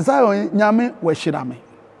 Ana Zion nyame we shira me.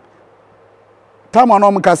 Tama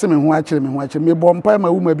no mkase me ho akire me bompa ma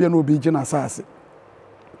wuma bia na obi gina asase.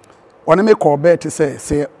 One me call bet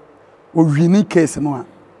say o wini case no a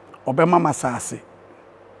obema masase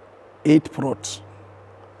 8 prot.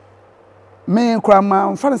 Me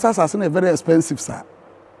krama mfa asase na very expensive sir.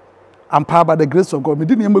 And power by the grace of God me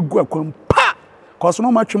didn't gu akwam pa cause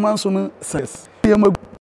no matchman so no says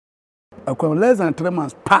akwam less than 3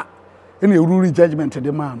 months pa any rule judgment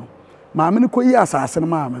the man ma me ko yi asase no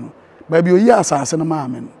ma me no ba bi o yi asase no ma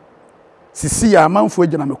me no sisi ya manfo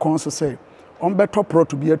agina me kon so say on better pro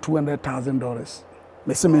to be $200,000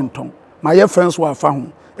 me se menton my ye friends wa fa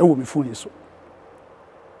ho e wo me phone so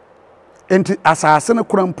enti asase no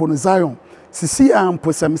kurampo no Zion sisi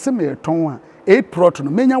ampo se me ton a 8 Pro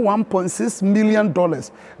no menya $1.6 million.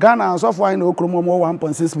 Ghana so far in okromo mo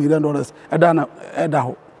 $1.6 million. Eda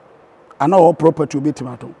ho. Ana all property obi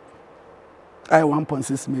timato. I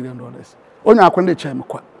 $1.6 million. Onya akwende chem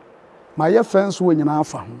kwa. My ye fence wo nyina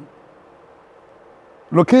afa ho.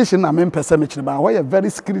 Location na me pese me kire ba ho ye very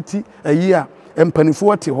security year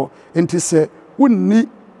empanifo te ho enti se wonni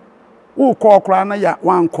wo kokora na ya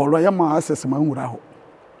wan kolo ya ma access ma nwura ho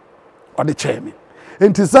ode cheme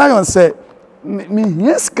enti Zion say me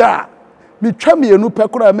hieska me twa me enu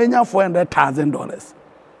pekora menya $400,000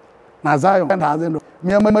 na Zion $100,000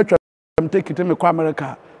 me ma twa me take it me kwa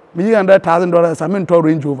America me $100,000 am into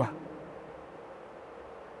Range Rover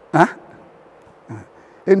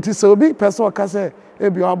enti so big person ka say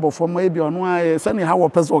ebi abofo ma ebi ono aye se ne ha wo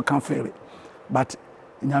person kan fere but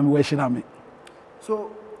nyame we hira me so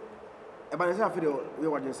ebanese afide we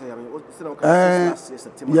wajen say yame se na ka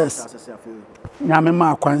September yes nyame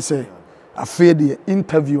ma kwan say afide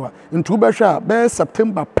interviewer ntu be hwa be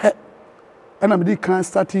September pe na me di kan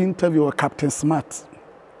start interview with Captain Smart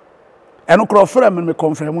eno kro frame me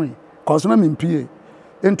confirm yi cause na me mpie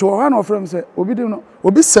ntu o ha na frame say obi dem no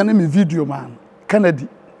obi send me video man Kennedy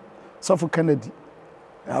so for Kennedy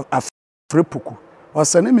Afripuku or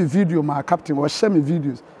send me video my captain or share me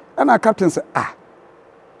videos and our captain say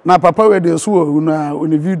na papa we dey so na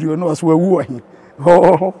on video no so wu ahi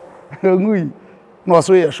oh ngui no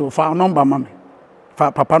so ye show fa number mama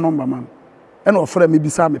fa papa number mama and offer me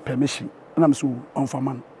bisa me permission and am so on for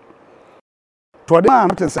man to the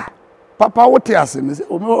man say papa what ase me say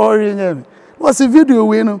o me ori nya no see video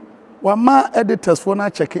we no wa ma editors for na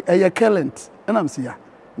check e current and am say ya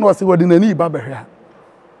no say wodi nani ba behwa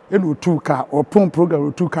enu tuka or pon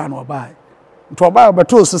program tuka no buy to buy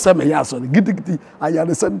beto so say me ya so gidigidi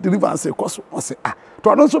ayare say deliver say koso o say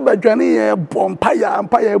to no so badwane ye bompaya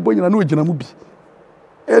empire ebonyina na ogina mu bi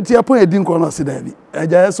etia pon edi nko no say da bi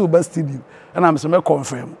eja so ba studio and am say me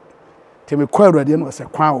confirm te me kwa awurade no say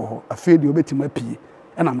kwan wo ho afedi obetima pie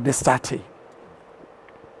and am de start e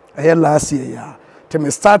last year ya te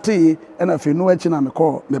me start and afi no achi na me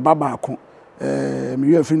call me baba ako me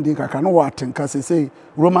you friend kaka no watenka say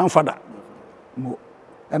Roman father mo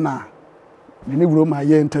na me ni Roman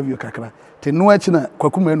ye interview kakra te no achi na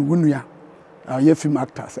kwakuma no wunua ye film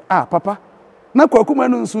actor say papa na kwakuma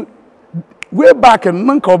no nso way back and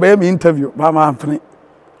man ka obey me interview ba ma amfene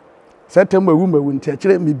September wu nti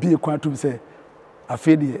akire me bi kwatum say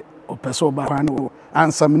afedi opeso ba kwan no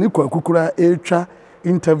ansam ni kwakukura etwa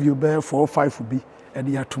interview be 4-5 bi e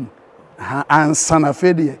de atum ansana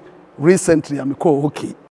afedi recently I'm call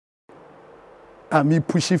okay. Me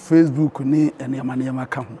pushy Facebook ni enema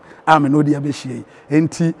ka ho. Me no dia be hie.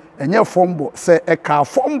 Enti enye fombo say e ka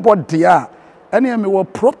fombo dia ene me wo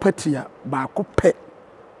property a ba ko pe.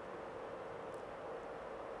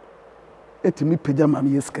 Etimi peja ma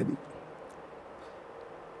me yeskani.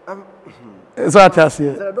 So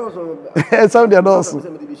atase. So dia doso.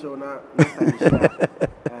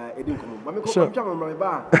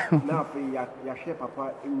 Now, Yashe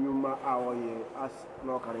Papa in Yuma, our as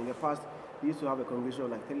Norcan in the past, we used to have a congregation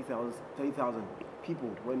of like 30,000 people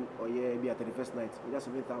when be at the first night. We just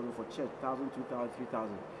 7,000 for church, 1,000, 2,000,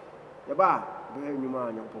 3,000. Yaba, behind Yuma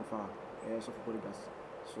and Young so for Bonegas.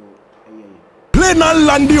 So, Play now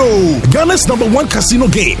Landio, Ghana's #1 casino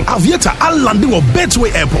game. Aviator Al Landio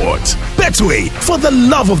Betway Airport. Betway, for the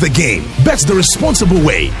love of the game. Bet the responsible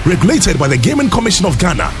way. Regulated by the Gaming Commission of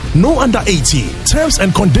Ghana. No under 18. Terms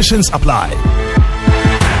and conditions apply.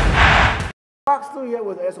 Back still here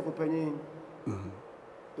with S of Opinion,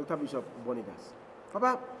 Dr. Bishop Bonegas.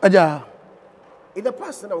 Papa, Aja. In the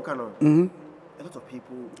past, a lot of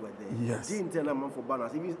people were there. Yes. The internal month for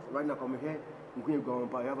banners. Even right now, come here. You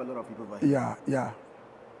have a lot of people there. Yeah.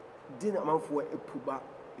 Didn't amount for a puba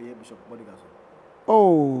Bishop Bonegas.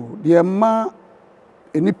 Oh, the ma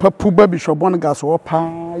any puba Bishop Bonegas or pa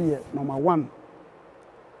number 1.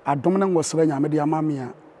 A dominant was saying Amedia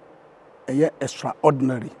Mamia a year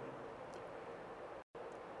extraordinary.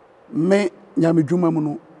 Me Yamijuma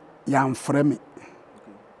Muno Yam Fremi.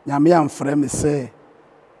 Yamiam Fremi say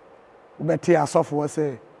Betty as software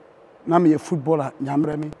say na me footballer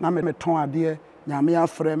nyamremi na me ton ade nyame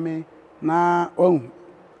afremi na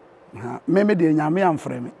me de nyame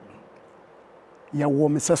amfremi ye wo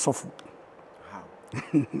me sesofo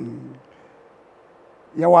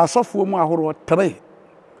ye wa sofo mu ahoro 3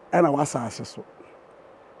 na wasa aseso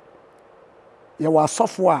ye wa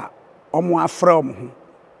sofo a omo afre omo ho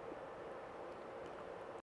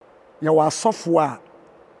ye wa sofo a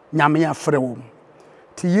nyame afre wo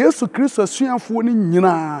ti Yesu Kristo asuafo ni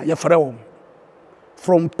nyina ye frɛ wo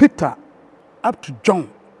from Peter up to John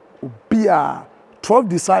obia 12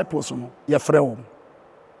 disciples no yɛfrɛ wɔn.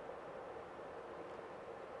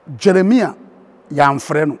 Jeremia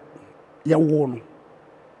yɛamfrɛ no yɛwo no.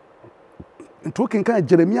 Nti wokenkan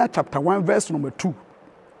Jeremia chapter 1 verse number 2.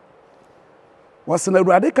 Wɔsɛ na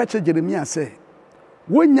Awurade ka kyerɛ Jeremia sɛ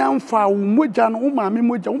wonya mfa wo mogya no wo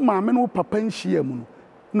maame no wo papa nhyia mu no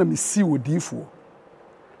na mesi wo diifoɔ.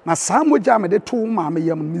 Na saa mogya a mede to wo maame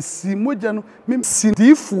yam no mesi mogya no mesi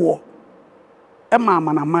diifoɔ ɛma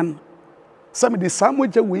amanaman sɛ mede saa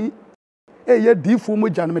mogya wei ɛyɛ diifoɔ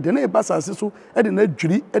mogya no mede na ɛba asase so ɛde na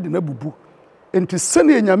adwiri ɛde na bubu. Enti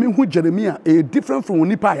sɛnea Nyame hu Jeremia ɛyɛ different from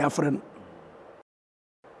onipa a yɛafrɛ no.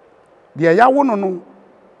 Deɛ yɛawo no no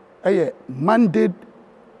ɛyɛ mandate,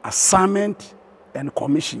 assignment and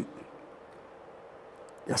commission.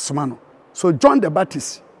 Yes, man. So John the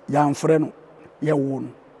Baptist, yɛamfrɛ no, yɛwo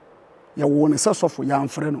no sɛ sɔfo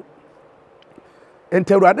yɛamfrɛ no.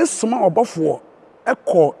 Enti Awurade soma ɔbɔfoɔ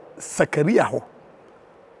ɛkɔ Sakaria hɔ.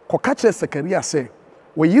 Kɔka kyerɛ Sakaria sɛ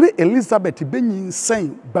wɔyere Elizabeth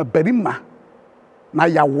bɛnyinsɛn babarima na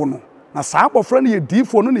yɛawo no. Na saa abɔfra no yɛ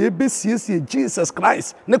diifoɔ no na yɛbɛsiesie Jesus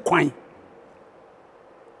Christ ne kwan.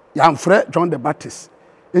 Yɛamfrɛ John the Baptist.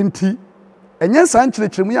 Enti ɛnyɛ saa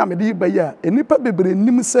nkyerɛkyerɛ mu yɛ a mede yi ba yi a nnipa bebree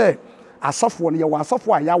nim sɛ asɔfoɔ no yɛwɔ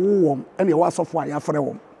asɔfoɔ a yɛawo wɔn ɛna yɛwɔ asɔfoɔ a yɛafrɛ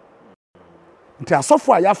wɔn. Nti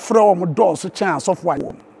asɔfoɔ a yɛafrɛ wɔn dɔɔso kyɛn asɔfoɔ a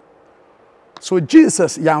yɛwɔ. So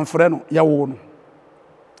Jesus yɛamfrɛ no yɛwo no.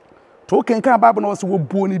 To wokenkan Bible no wɔ sɛ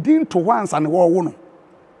wɔbuo ne din to hɔ ansa ne wɔwo no.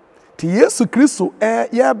 Nti Yesu Kristo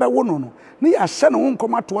yɛbɛwo no no ne yɛahyɛ ne ho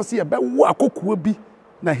nkɔm atoɔ sɛ yɛbɛwo akokoa bi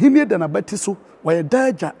na henie da n'abati so wɔyɛ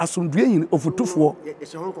daagya asomdue hene ofutufoɔ.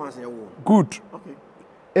 Good. Okay.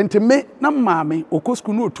 Enti me na maame okɔ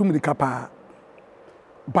sukuu no otu mirika paa.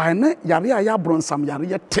 By ne yare a yɛabrɔnsam yare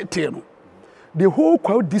yɛ tete no. The whole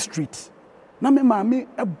Kwao district na me maame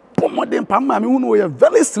ɛbɔmmɔden pa maame hu no wɔyɛ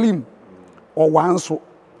very slim ɔwan so.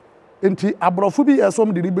 Enti aborɔfo bi yɛ sɛ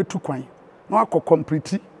ɔmo de bɛtu kwan na wakɔ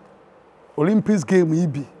complete Olympics game yi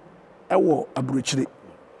bi ɛwɔ aburokyire.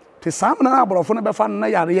 Te saa mena na aborɔfo no bɛfa na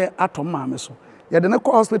yareɛ atɔ maame so. Yɛde ne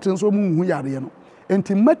kɔ hospital nso mu hu yareɛ no.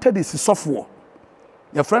 Enti Methodist sɔfoɔ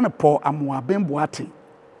yɛfrɛ no Paul Amoaben Boate.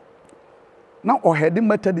 Na ɔhead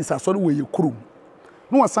Methodist asɔre wɔ yɛ kurom.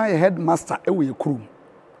 Na wɔsan yɛ headmaster ɛwɔ yɛ kurom.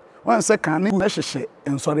 Wɔn sɛ kan ne hyehyɛ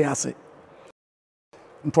nsɔre ase.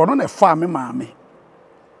 Nti ɔno na ɛfa me maame.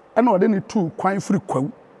 Ɛna ɔde ne tu kwan firi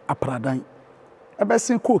Kwao Apradan.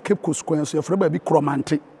 Ɛbɛsen kɔ Cape Coast kwan so yɛfrɛ baabi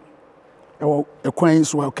Kromante. Ɛwɔ ɛkwan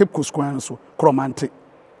so wɔ Cape Coast kwan so Kromante.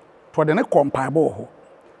 To ɔde ne kɔ mpaebɔ wɔ hɔ.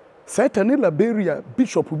 Sɛ ne Liberia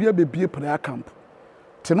bishop bi abɛbie prayer camp.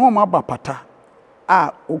 Te no ɔma aba pata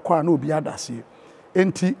a wokɔ a na obi adaseɛ.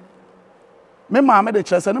 Enti me maame de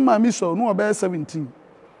kyerɛ sɛ ne maame so no ɔbɛyɛ 17.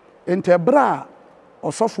 Enti ɛbrɛ a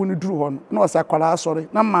ɔsɔfo no duru hɔ no na ɔsɛ akwara asɔre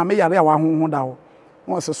na maame yare a wahoho da hɔ.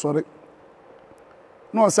 Na ɔsɛ sɔre.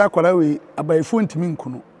 Na ɔsɛ akwara we abayefo ntimi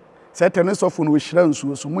nkuno. Sɛ ne sɔfo no wɔhyira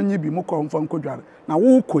nsuo so monyi bi mo kɔ mfa nkɔdware. Na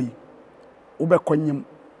wo kɔ yi wobɛkɔ nyem.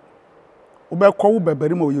 Wobɛkɔ wo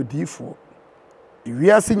babarima ɔyɛ diifoɔ.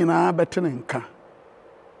 Wiase nyinaa bɛte ne nka.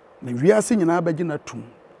 Na wiase nyinaa bɛgye na tum.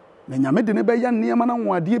 Na Nyame de ne bɛyɛ nneɛma na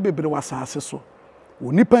nwadeɛ bebree wɔ asase so.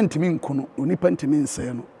 Onipa ntimi nkuno, onipa ntimi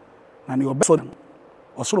nsɛe no. Na ne ɔbɛsɔ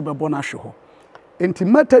ɔsoro bɛbɔ no ahwe hɔ. Enti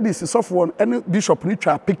Methodist sɔfoɔ no ɛne bishop no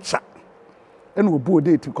twa picture. Ɛna obu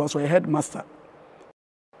date because ɔyɛ headmaster.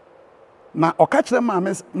 Na ɔka kyerɛ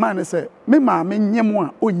maame sɛ me maame nyem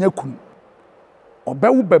a onya kun.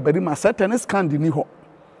 Ɔbɛwo babarima sɛtɛ scand ni hɔ.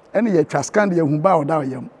 Ɛne yɛ twa scand yɛ hu ba ɔda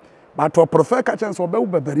ɔyam. But ɔprofɛ ka kyerɛ sɛ ɔbɛwo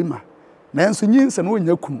babarima. Na nso nyinsa no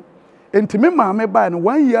onya kun. Enti me maame ba no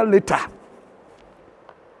 1 year later.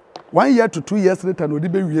 1 year to 2 years later no odi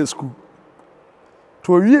be wie school.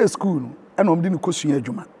 To wie school no ɛna ɔmde ne kɔsua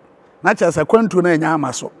adwuma. Na kyerɛ sɛ kwantu na ɛnya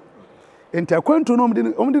ama so. Enti akwantu no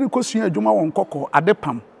ɔmde ne kɔsua adwuma wɔ nkɔkɔ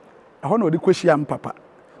adepam. Ɛhɔ na ɔde kɔhyia me papa.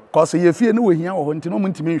 Kɔsɛ yɛ fie ne wɔ hia wɔ hɔ nti no ɔmo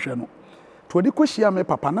ntimi nhwɛ no. To ɔde kɔhyia me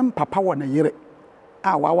papa na papa wɔ ne yere.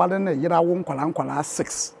 A wawale ne yere awo nkwala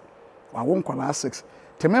 6. Wawo nkwala 6.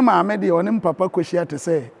 Te me maame de ɔne papa kɔhyia te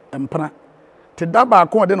sɛ empra. Te da ba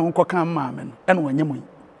ko ɔde ne ho kɔka maame no ɛna ɔnyɛ mu.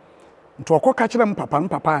 Nti ɔkɔka kyerɛ me papa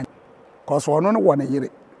kɔsɛ ɔno no wɔ ne yere.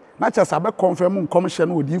 Na kyerɛ sɛ abɛ confirm nkɔmhyɛ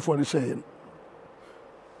no odiifo no hyɛ no.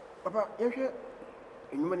 Papa, yɛhwɛ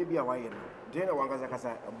enwuma ne bi a wayɛ no. Deɛ na wankasa kasa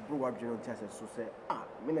aburo wadwene ntia sɛ so sɛ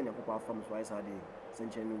me na nyakopɔ afa me so ayɛ saa de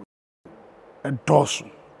sɛnkyɛn no.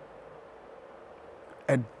 Ɛdɔɔso.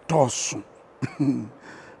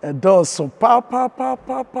 Ɛdɔɔso pa.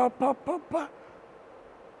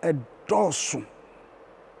 Ɛdɔɔso.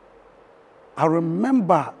 I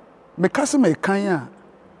remember me kase me kan a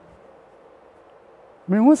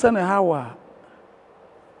me hu sɛ ne hawa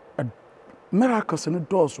miracles no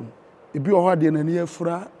doors. Ebi o hɔ adeɛ n'ani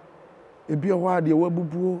afura, ebi o hɔ adeɛ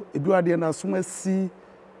wabubuo, ebi o adeɛ n'asom asi.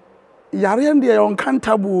 Yare ndeɛ yɛ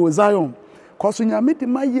uncountable Zion. Kɔso nyame de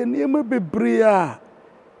ma yɛ nneɛma bebree a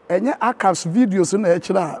ɛnyɛ archives videos na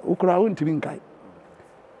ɛkyerɛ a wokura wo ntiri nkae.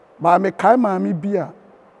 Ba me kae maame bi a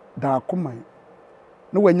da akoman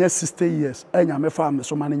na wanya 60 years enya me fa me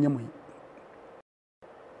so ma ne nyemo.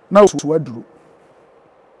 Na so aduru.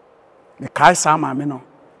 Me kae sa maame no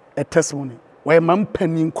a testimony. Why mam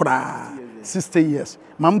panin kura 60 years.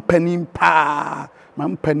 Mam panin pa,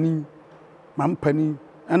 mam panin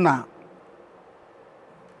na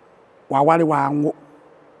waware wango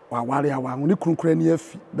ni kunkura ni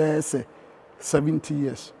afi be say 70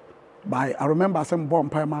 years. By I remember some bomb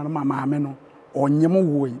pa man maame no onyem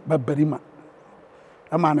wo yi babarima.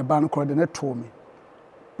 A man a ban coordinate told me.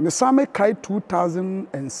 Me same kai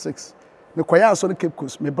 2006. Me kwaya so the Cape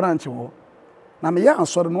Coast me branch wo. Na me ya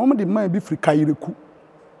so no mo de man bi firi Kaireku.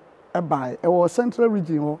 E bai e wo central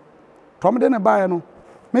region wo. Tom de ne bai no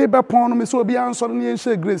me be pon no me so obi ansor no ye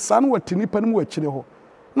share grace san watini pa no mo akire ho.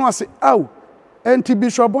 No ase aw enti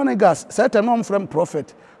Bishop Bonegas set a non from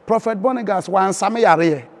prophet Bonegas wan same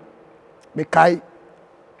yare me kai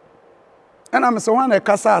ena me se wan e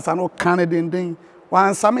kasa asa no kan den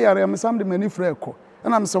wan same yare me sam de mani frɛ ko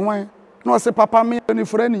ena me se wan no ase papa me ni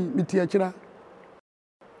frɛ ni me ti akira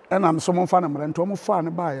ena me so mo fa na mre nto mo fa ne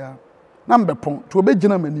ba ya na me bepon to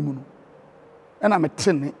obegina mani mu no ena me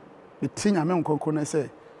tene me tinya me nkonko na se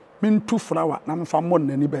me ntu flower na me fa mo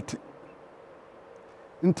nani beti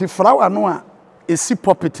nti flower no a esi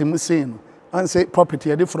property mu sei no an say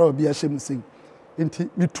property e de flower bi a hyem sei nti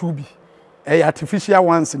me tubi e artificial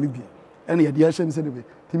ones ni bi ene ye de hyem sei de bi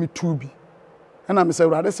nti me tubi ena me say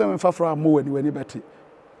urade se me fa flower mo wani beti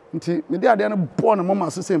nti me de ade no bo no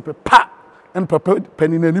mama so sempe pa en papa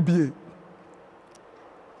panina ni bi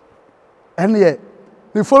ene ye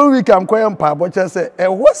the following week am koyam pa bo che say e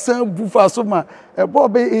ho san bufa so ma e bo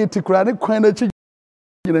be 80 kura ne kwan na chi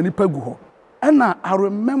na ni pagu ho. And I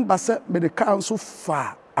remember that me the council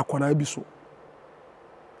far akwara bi so.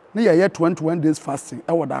 Ne ya 21 days fasting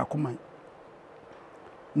e woda akoman.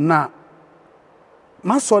 Na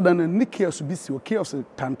maso da na nike so bi si o chaos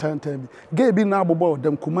tantantan bi. Ge bi na abobo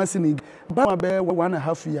dem kumasi ni ba be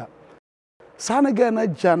 1.5 year. Sa na ge na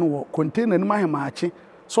jan wo container ni mahemaachi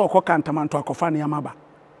so okoka ntamanto akofa ne amaba.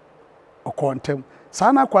 Okontem.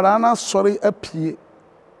 Sa na akwara na sori apie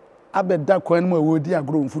abeda kwan mu awodi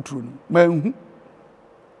agro mfuturu no manhu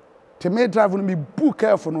te me drive no me book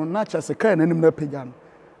careful no na cha se kan nanim na pagya no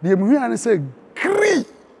de muhu an se gri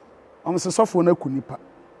am se sofo na kunipa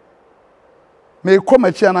me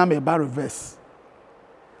komachi na me ba reverse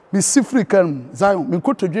me sifri kan Zion me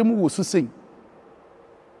kotodwe mu wo susen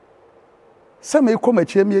se me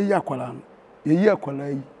komachi me yi akwala no yi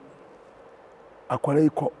akwala yi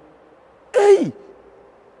ko ei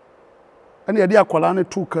and yadi akwala ne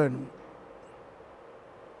two kan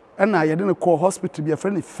and na yadi ne call hospital be a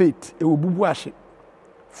friend Faith e obubu ahye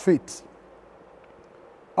Faith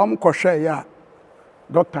kohwe ya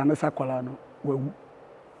doctor ne sakwala no wawu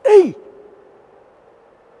ei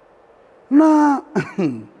na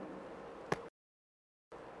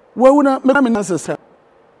wawu na me na sesa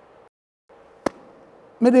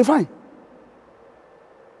me dey fine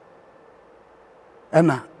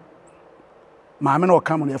ena maame na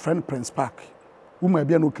okam no friend Prince Park uma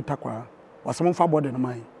bia no kita kwa wasem fa body no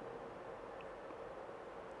man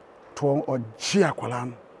to oji akwala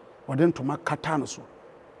no ode ntoma kata no so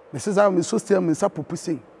me seza me so still me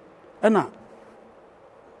sapopusin ena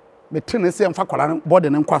me tene se mfa kwala no body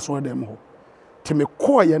no nkwaso dem ho te me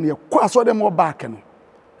ko ye ne kwaso dem ho back no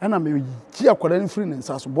ena me ji akwala no free ne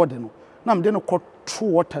nsaso body no na me de no ko to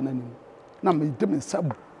water na ni na me de me sa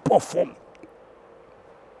perform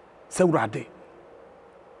se urade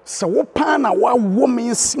se wo pa na wa wo me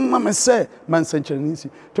sima me se man sanchernisi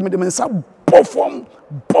to me de mensa perform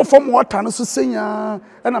water no so senya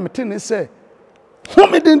na me tene se ho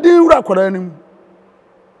me dindin wura kwara nim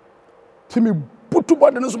ti me butu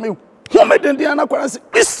body no so me ho me dindin na kwara se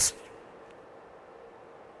is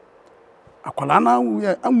akwala na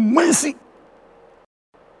wo amwansi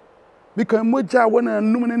because moja wona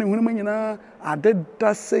num ne hunu manyina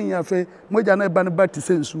adeda senya fe moja na eba ne bati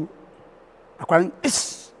sensu akwan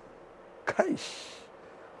is kaish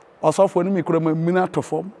osofo ni mikro ma mina to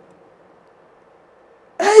form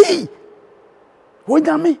hey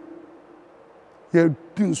wonyame ye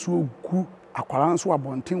dinsu ogu akwara nso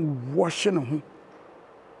abonten washing ho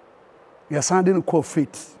ye sande no call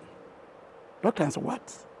Faith doctor say what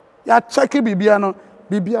ya check bibia no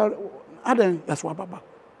bibia aden yes wa baba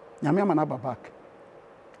nyame ama na babak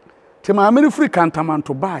te ma amiri free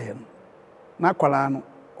kantamanto bae na kwala no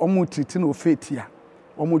omo titi no fetia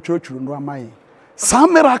omo churchuru ndo amaye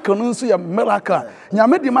some miracle no nso ya miracle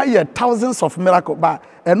nyame di ma ye thousands of miracle ba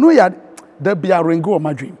eno ya da bia ringo o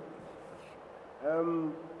madwin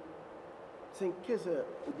think case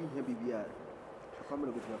obi here bibia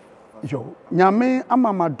yo nyame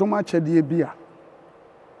amama doma chede bia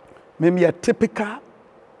me a typical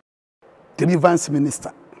deliverance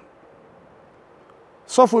minister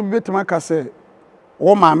so for betima ka say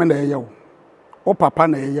wo maame na eye wo papa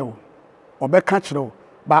na eye wo obeka kire wo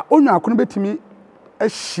ba onwa akono betimi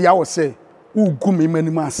ahia wo say ugu me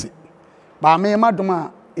manim ase ba me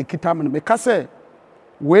madoma ekita me ka say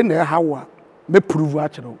we na hawa me prove a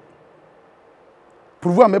kire wo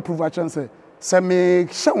prove me prove a kire say me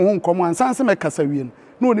hye wo nkomo ansan se me kasa wie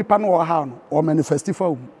no onipa no wo ha no o manifest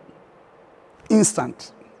for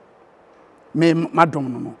instant me madom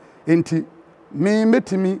no enti me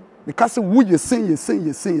metimi because wo ye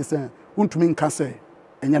sen untumi nka say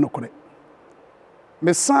enye no kore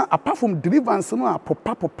me san apart from deliverance no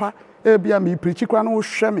popa e bia me preach kwa no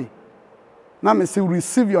hwe me na me say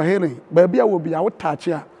receive your healing ba bia wo bia wo touch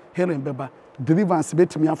a healing beba deliverance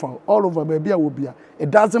betimi afa all over ba bia wo bia it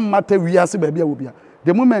doesn't matter we ase ba bia wo bia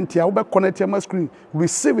the moment ya wo be connect your screen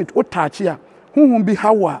receive it wo touch a honhom bi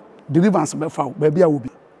hawa deliverance be fa ba bia wo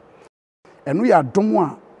bia eno ya dom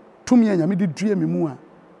a tumi anyame di due me mu a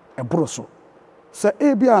ebro so se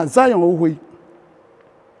e bia Zion wo hoi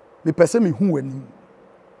me pese me hu wani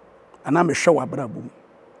ana me hwe wabrabom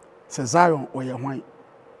se Zion oye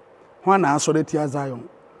hwan na aso de tia Zion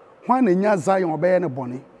hwan na nya Zion obeye ne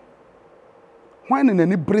bone hwan na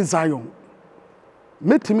nani bre Zion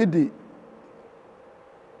metimi di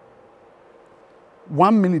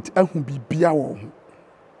 1 minute ahu bibia wo ho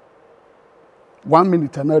 1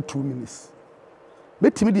 minute and 2 minutes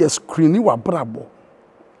betimi di screen wa brabo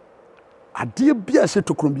ade bia hye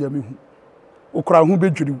tokron bia mehu okura hu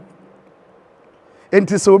bedwiri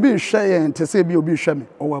enti se obi hwe ye enti se bia obi hwe me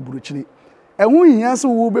o wa buruchiri ehun hia se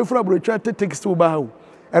wo be fura buruchiri text wo ba ha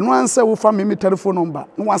eno anse wo fa me telephone number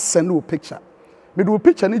no wa send wo picture me do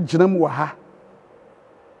picture ni ginam wo ha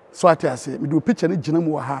so atiase me do picture ni ginam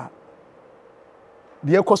wo ha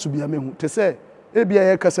de ekoso bia mehu te se e bia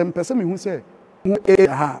ye kasem pese mehu se hu e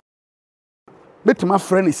ha betima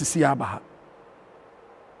friend isisi aba ha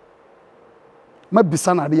ma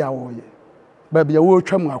bisa na de ya wo ye ba bia wo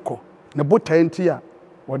twam akọ ne botan ti a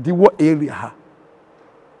wo de wo area ha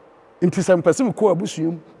inti sem pese me ko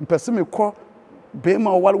abusuam pese me ko be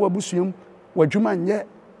ma wale wabusuam wadwuma nye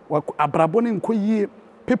abrabo ne nko yie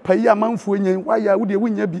pepa yi amanfo nyen waya wo de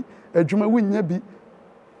wonya bi adwuma wonya bi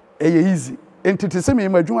eye easy entity se me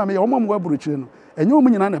adwuma me wo mo waburuchire no enye wo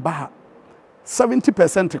nyina ne ba ha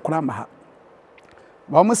 70% kura ma ha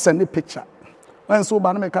ba mo send picture when so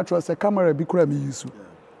ba na me ka tro se camera bi kura me yusu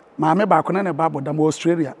ma me ba ko na ne ba bodam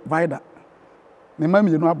Australia vida me ma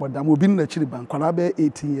me no abodam obi na chiri ban kwala be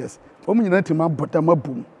 18 years wo mo nyina tima bodam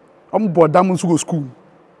abum om bodam nso go school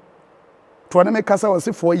to na me kasa was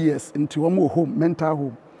 4 years into wo home mental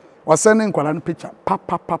home was sending kwala no picture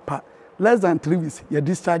papa less than 3 weeks ya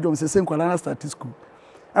discharge on say kwala na start school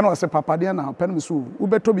and was say papa dia na pen me so wo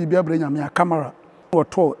beto bibia bra nyame a camera wo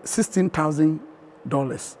to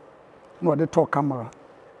 $16,000 no de to camera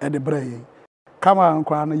e de bra ye camera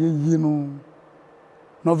nkwa na ye no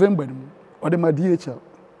November ni o de ma DHL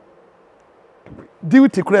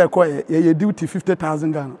duty kura ko ye duty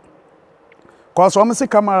 50,000 Ghana cause o me say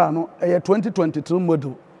camera no e 2023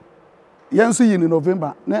 model yenso yi ni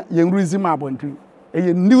November na ye resume abonti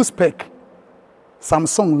e new spec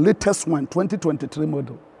Samsung latest one 2023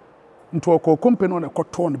 model into a company on a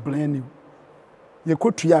cotton brand new ye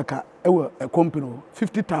kotuaka a company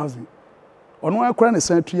 50,000 on one crown a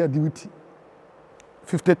century duty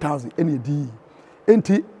 50,000 any d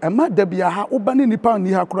enti ema da bia ha obane nipa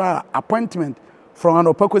ni ha kura appointment from an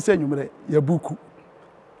opakose nyumre ya buku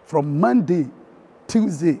from Monday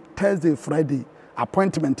Tuesday Thursday Friday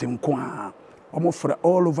appointment nko a omo for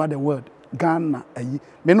all over the world Ghana ayi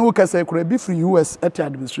me no ka say kura be free US at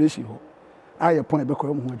administration ho aye point be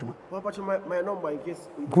ko mo adwuma my number in case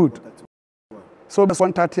good so be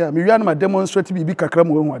 130 me wian ma demonstrate bi kakra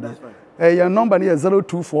mo hu ada your number is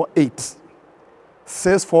 0248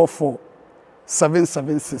 644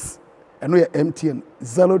 776 and we are MTN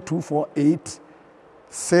 0248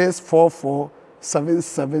 644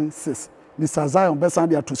 776 Mr. Zion besan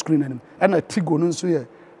dia to screen anim and a Tigo no so ye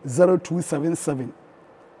 0277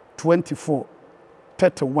 24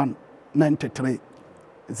 31 93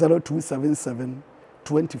 0277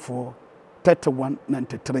 24 31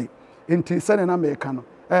 93 inti sene na me ka no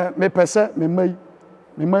me pese me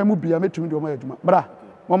mai mu bia metumi do ma aduma bra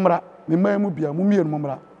momra me mai mu bia mu mienu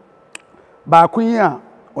momra ba ku yi a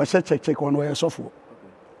wo hye check on wo yesofo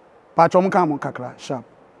pa chom ka mo kakra sharp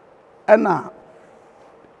ena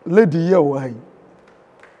lady ye wo hai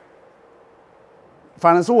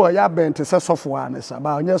fanso wo ya ben te se sofo a ne sa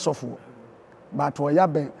ba onye sofo ba to ya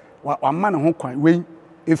ben wa ma ne ho kwan we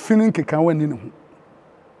efini nkeka wani ne ho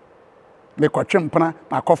me kwatwe mpana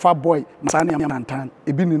makofa boy masane amantan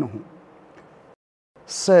ebi ni ne ho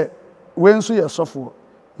se we nso ye sofo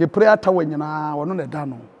ye prayer tower nyina wono ne da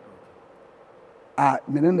no a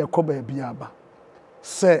mene ne ko ba bia ba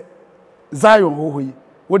se Zion hoyi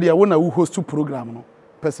wo de wo na wo host program no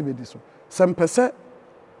pese be di so se mpese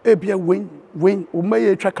e bia wen o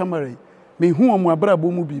maye twa camera me hu omu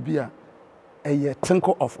abrabo mu bibia eye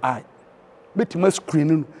twinkle of eye betima screen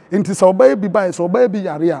no enti se obaye bi bai se obaye bi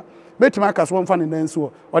yare a betima aka so mfa ne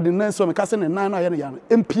nanso o de nanso me kase ne nan na ye ne yare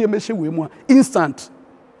empie me hye we mu a instant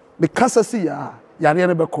me kase si ya yare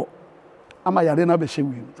ne beko ama yare na be hye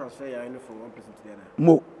we transfer yare no from one person to the other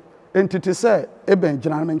mo enti te se e ben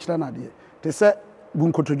gina me nkyira na de te se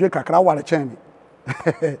bunkotodwe kakra ware chen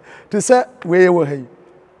me te se we wo hai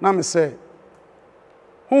na me se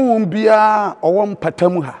honhom bia owo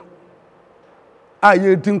mpatamu ha a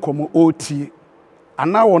ye din komo otie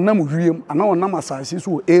ana wonam wiem ana wonam asase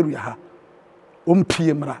so area ha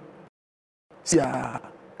ompie mra sia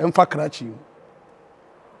emfa krachi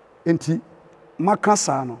enti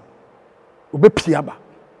makasa no obepia ba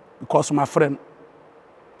because my friend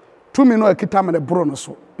to me no akita me bro no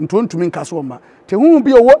so ntontumi nkaso ma te honhom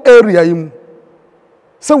bia wo area yim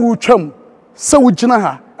se wo twam se wo gina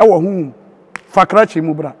ha e wo honhom fa krachi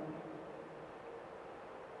mu bra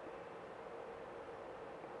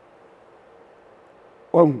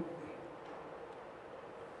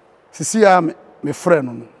sisia me frɛ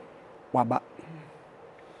no waba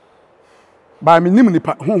ba me nim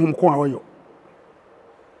nipa honhom ko a woyo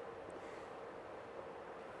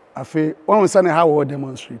afi won sane ha wo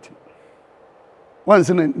demonstrate won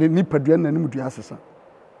sane nipa dua na nim dua asesa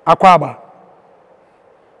akwa aba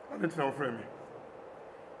Odent na frɛ me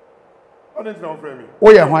Odent na frɛ me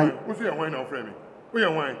wo ye hwan wo so ye hwan na frɛ me wo ye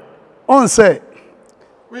hwan on say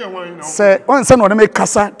se on say no me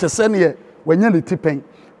kasa te se ne wanya ne tipen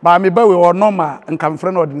ba me ba we o normal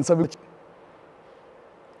nkamfre na odin sabe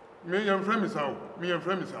me yam frɛ me sa me yam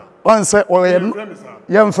frɛ me sa on say o ye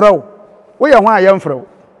yam frɛ wo ye hwan yam frɛ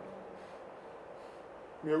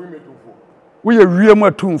me wi me tumfo wo ye wiem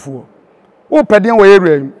atumfo wo pɛden wo ye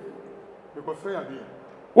wiem because say ade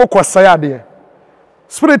wo kɔsai ade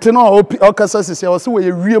spirit no o kasa sisi o se wo ye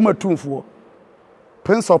wiem atumfo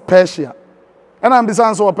Prince of Persia and I'm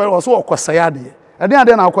bisan so o so kɔsai ade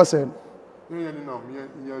ade na akɔsai ye ni na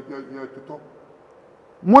ye toto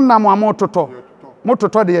monna mo amototo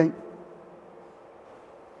mototo de yen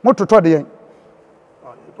mototo de yen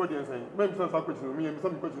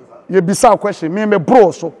ye bisa question me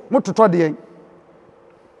bro so mototo de yen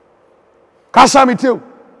kasa mi tio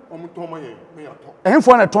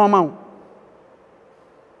ehemfo na ton ma wo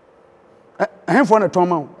ehemfo na ton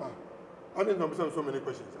ma wo I didn't know so many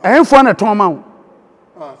questions. Ehemfo na ton ma wo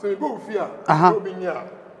So you go fear obi nya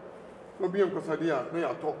obi enkosadia na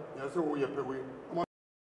ya to ya se wo ye pewe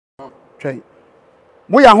twai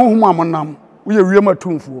mo ya honhom amonam wo ye wiem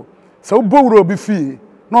atumfo se wo bowuro obi fie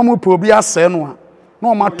na mo pe obi asɛ no a na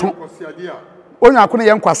o maton onya akone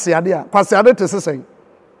ye nkwasiade a kwasiade te sesen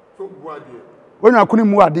so buade onya akone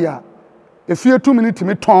mu ade a efie 2 minutes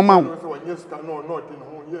mi ton ma wo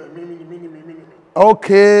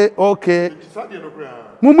okay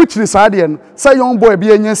mumu chiri saade no say young boy bi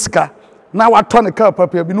enya sika na wato ne car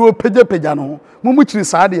papa bi no peja no mumu chiri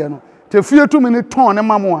saade no te fie 2 minutes ton ne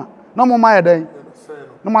mamo a na mo ma ye den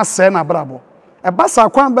na ma sɛ na brabo e ba sa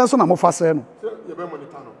kwan ben so na mo fa sɛ no ye be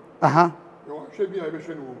monitor no aha yo hwe bia ye be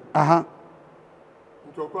hwe no wo aha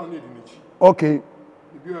nto kwa na edinichi okay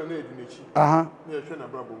bia na edinichi aha na ye hwe na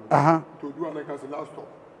brabo aha to do an ka last stop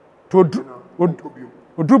to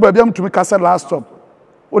odu ba bia mtumi ka sɛ last stop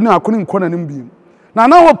oni akoni nkona nim biem na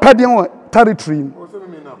wo pɛden wo territory o se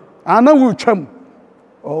me na ana wo twam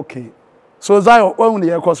okay so Zion wo ne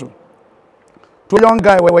ye koso to young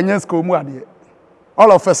guy we nya ska mu ade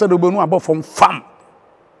all of us said obonu above from farm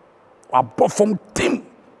above from team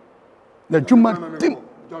the juma team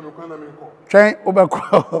twen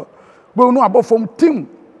obekọ bonu above from team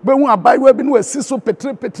behu abaiwa bi no asiso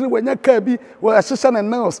petre wanya ka bi wo ahyehye ne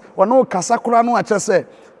nails wo no kasa kora no ache se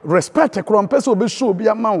respect kora mpese obe show bi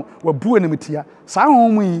ama wo bu enimtia saa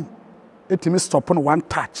homu yi etimi stop no one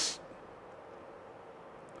touch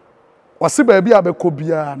wase ba bi abekọ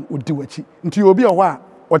bia odi wachi nti obi o wa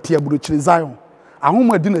ote aburochiri Zion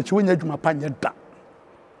ahoma di nachi wonya adwuma pa nye da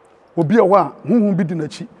obi o wa huhu bi di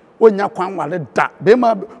nachi onya kwan wale da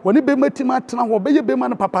bema woni bema tima tena ho beye bema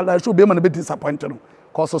no papa la show bema no be disappointed no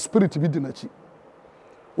cause of spirit bi di na chi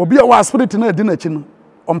obi a wa spirit na di na chi no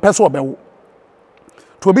ompese obewo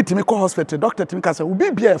to obi timi call hospital doctor timi ka say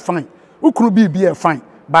obi bia fine ukuru bi bia fine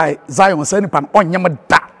by Zion say nipa onyem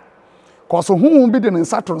da cause hu bi di ne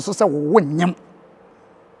sato so say wo nyem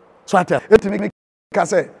so ata etimi ka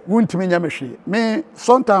say wuntimi nyame hwe me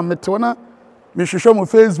sometime me te na me hwehwe mo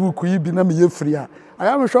Facebook yi bi na me ye free a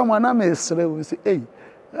aya me hwehwe mo na me sere we say eh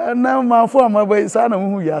na ma fo ma boy sa na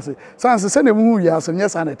mu hu yase sanse se na mu hu yase nye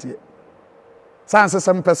sanete sanse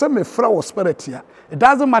some person me fra wo spirit ya it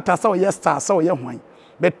doesn't matter so yes star so ye hwan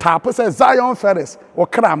be tap say Zionfelix wo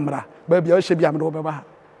kra mra ba bia wo hye bia me do be ba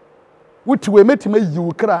wuti metima yi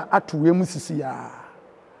wo kra atowe mu sisi ya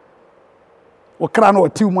wo kra na o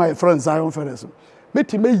ti mu ay friend Zionfelix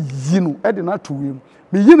metima yi no e de na atowe mu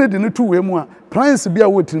me yi ne de ne towe mu a prince bia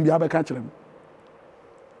wo tin bia be ka kire mu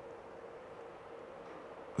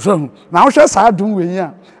so now she sa dum we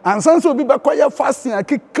here and so obi be koye fasting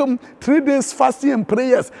akikam 3 days fasting and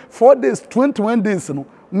prayers 4 days 21 days no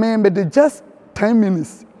me de just 10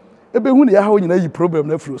 minutes ebe hu ne ya ha nyina yi problem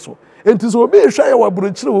na furo so enti so obi hwa ye wa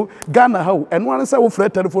burochire Ghana ha eno an say wo free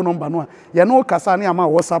telephone number no a ye no kasa ne ama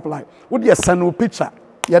WhatsApp line wo de send no picture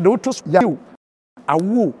ye de to ya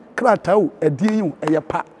awu krata o edin yi eye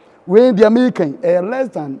pa we de American less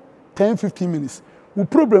than 10-15 minutes wo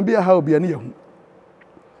problem bi ha obi ane ye hu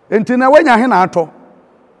enti na wanya he na ato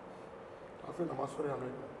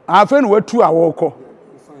afen watu awoko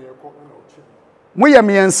moye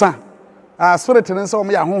miensa a spirit ne nsa o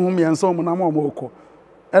me ya honhom miensa o na mo oko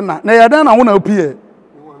na ya dan na wo na opie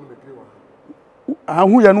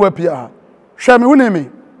ahu ya no opie a hwa me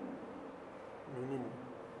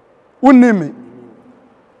unimi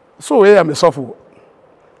so we ya me sofo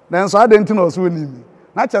na nso adenti na so unimi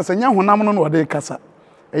na cha se nya honam no na ode kasa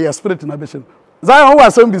e spirit na be hye Zion wa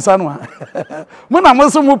some bisa no a mo na mo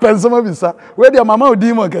so mo pensoma bisa we dia mama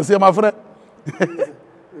odi mo kase ma frɛ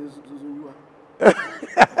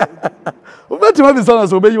o beti ma bisa na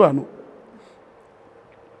so be yiwa no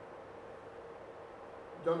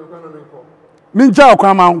min ja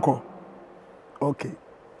kwa ma nko okay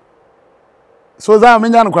so za me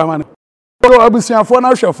nya no kwa ma no abusiafo na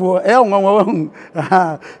hwefo e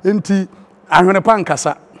nwanwa enti ahwene pa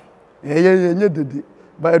nkasa ye nye dede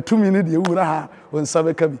by 2 minutes you will have on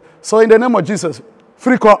Sabekabi. So in the name of Jesus,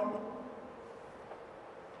 free call.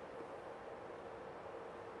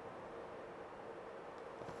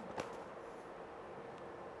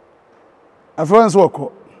 A friend's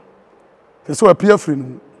work. So appear free.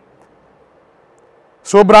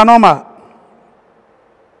 So Branoma.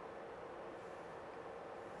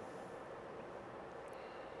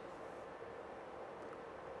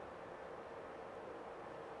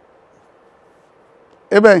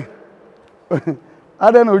 Ebe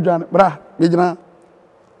ada na odwan bra bigina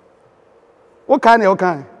o kan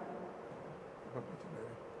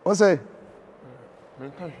o say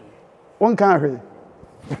on kan hwe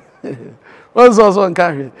o so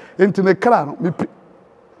kan hwe enti ne kra no me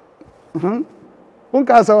on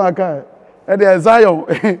ka sa wa kan e de Zion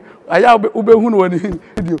aya ube hu no woni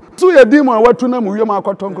video so ye demon watu na mu wiem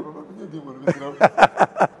akotonko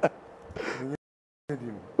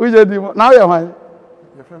uje demon now ya hwan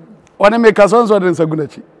one make us once in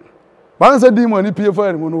Sagunachi. Once a demon in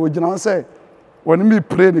PFR, when we can say, when me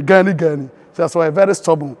pray the Gani, that's why very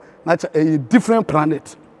stubborn, not a different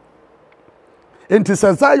planet. And to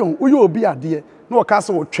say, Zion, we will be a dear, no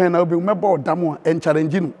castle train, I'll be member of Damo and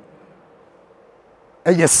challenging.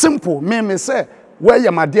 A yes, simple, me say, where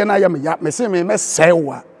you my dear, I am a yap, me say, me say,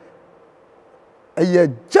 a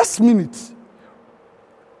year just minutes.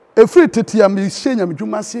 A free titi am shenya me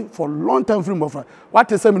dwuma se for long time free of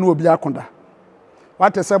what is say me no obi akonda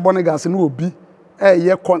what is say Bonegas no obi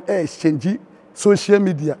ye kon exchange social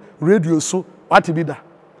media radio so what be da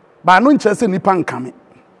ba no nche se nipa nkame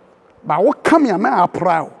ba wo kam ya me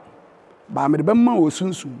apra ba me de be ma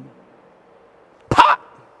osunsun pa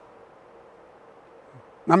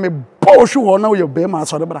na me bo hwe ho na wo ye be ma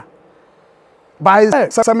so de bra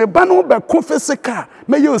ba say me ba no be confessika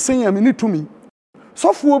me ye osenya me ni tumi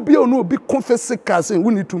so for obi o no obi confess case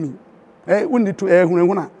we need to me we need to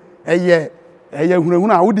hunahuna ye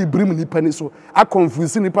hunahuna wo di brim nipa ni so a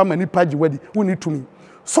confuse nipa ma nipa ji wadi we need to me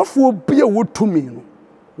so for obi o to me no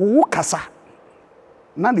wo kasa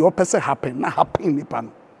na the opposite happen nipa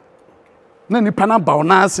no na nipa na ba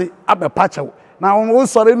ona ase abepa chew na wo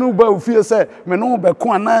sore no ba ofie se me no be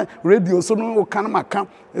ko ana radio so no kan maka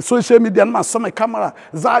social media na so me camera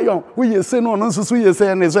Zion we ye say no nso ye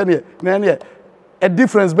say na so ne a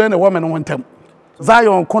difference between a woman and one time.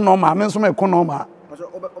 Zion konoma, men so me konoma.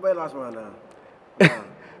 Obe last one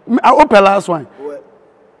Open last one.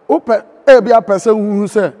 Open be a person who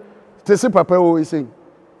say to see papa always saying.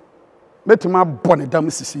 Met my bonnet dam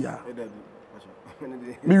sisia.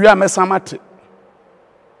 Me we are mesamate.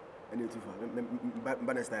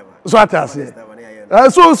 So I say.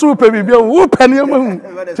 So super be who penny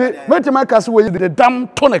met my castle where the damn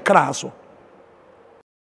tone crasso.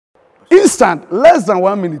 Instant, less than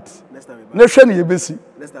 1 minute. Nation you busy.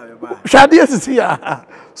 Shadi is here.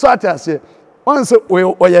 So I say, once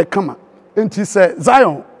we come and he said,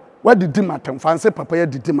 Zion, what did Dimatem? Fancy Papa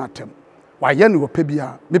did Dimatem. Why, yen will pay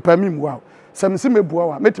me permit wow. Some simple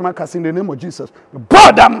boa, met my cousin in the name of Jesus.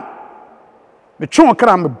 Boredom! The chunk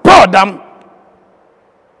cram, boredom!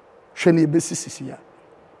 Shani busy here.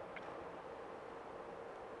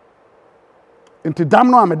 Into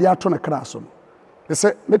damn no, I'm a dear ton of crassum. They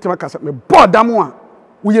say, "Let me cast me boredom one.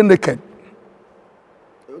 We are naked.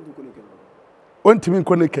 Want to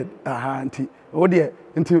be naked? Ah, auntie. Oh dear,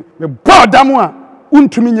 into me boredom one.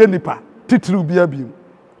 To me nipa. Titlu be a beam.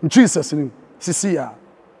 Jesus name. Sisia.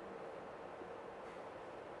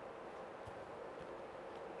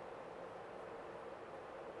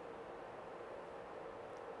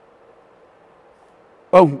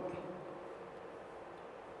 Oh.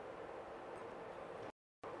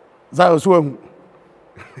 Zion so.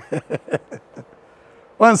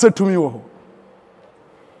 One said to me, oh.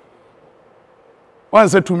 One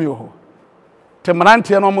said to me, oh.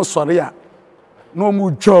 Temananti and almost sorry. No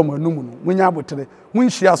more German, no more. When you have today, when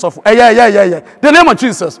she has of, yeah. The name of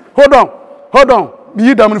Jesus. Hold on.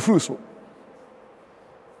 Be damn fruit.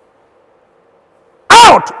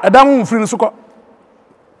 Out! A damn free sucker.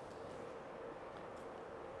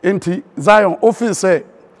 Enti Zion office say,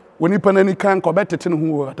 when you pen any can covet it in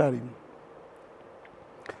who are telling.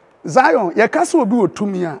 Zion, ye castle be to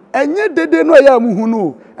me, and yet they know ya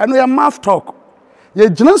muhuno, and we are mouth talk. Ye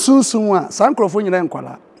Johnson soon, San Crofonia and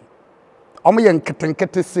Quala. Omi and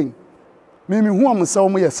Keten sing. Mimi who am so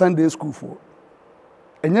me a Sunday school for.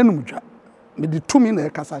 And Yanuja, me the 2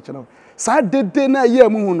 minute Cassachano. Sad did dinner ye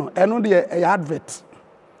muhuno, and only a advert.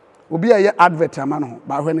 Will be a advert, a man,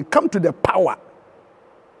 but when it come to the power,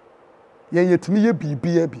 ye yet me a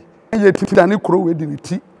baby, and yet Danny Crow wedding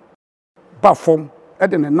tea. Bafom.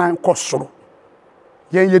 Eden the 9 kosoro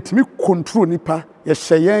yen yetimi control nipa ye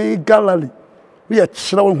hyeyen gallery we ye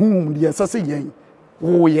kire hum ye sase yen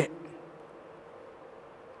wo ye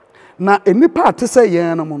na enipa atese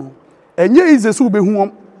yen no no enye ize se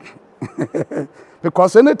obehu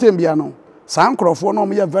because anything bia no san krofo no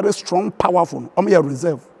me very strong powerful o me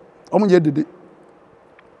reserve o me dede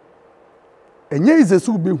enye ize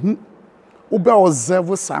se obehu obe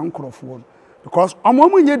observe san krofo because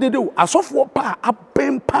omo nye dede asofo pa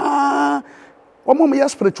abempa omo ye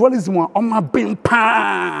spiritualism omo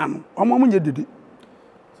abempa omo nye dede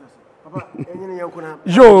papa enye yankuna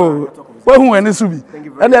yo wehu eni subi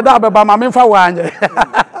ene da beba ma memfa wanye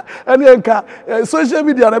ene nka social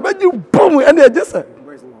media na beji boom ene ejese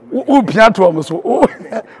o piato omo so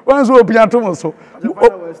wan so piato omo so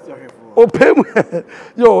o pem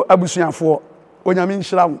yo abusuafo onyame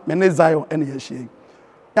nhira me ne Zion ene ye hie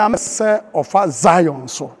am say of Zion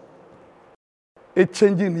so e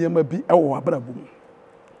changing yema bi e wo abrabum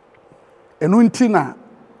enu nti na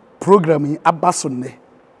program yi abaso ne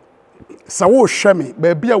sa wo hweme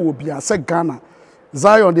ba bia wo bia se Ghana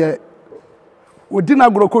Zion de odina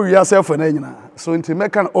groko wi yourself na nyina so nti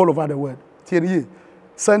mekan all over the world tieri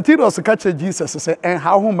Santidos catch Jesus say en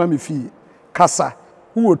ha ho ma me fi kasa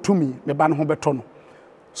wo tumi me ba no ho beto no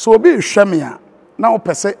so obi hweme a na wo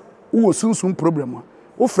pese wo sunsun problem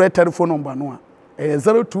wo frɛ telephone number no a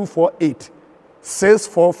 0248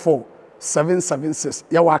 644 776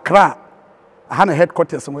 ya wakra aha na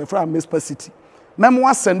headquarters mo fra Mespa City memo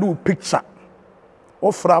wa send you picture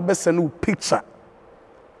wo fra be send you picture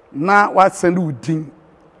na wa send you din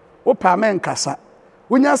wo pa men kasa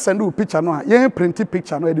wonya send you picture no a yen print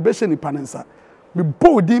picture no education ni panensa me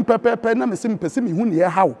bo din pepepe na me sim pese me hu ne ye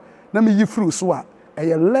hawo na me yi fru so a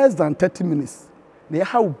less than 30 minutes ne ye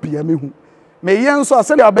hawo bia me hu me yen so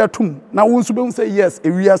aseli abetum na wo nso be say yes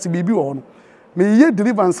ewiase bibi wo no me ye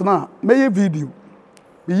deliverance na me ye video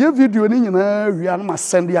ni nyina wia no ma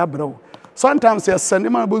send ya brew sometimes you send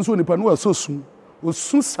ma bo nso nipa no asosu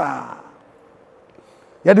osu sa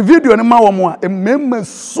ya the video ni ma wo mo a emma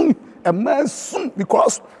sum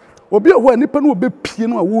because obi ho nipa no obe pie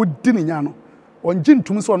no a wo di ni nya no onji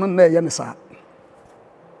ntum so no na ye ne sa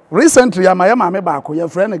recently ya ma me ba ko ye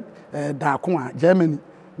friend da ko a Germany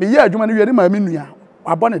me ye adwuma no wiade ma me nua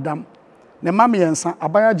abone dam ne ma me yensa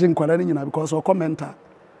abaya je nkwara ni nyina because o commenter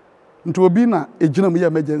nti obi na ejina mu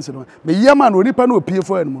emergency no me yema na onipa na opie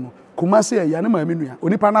fo enu no kumase ya ne ma menua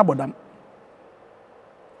onipa na abodam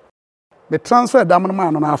me transfer dam no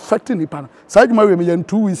ma no na affect nipa no sa adwuma we me ya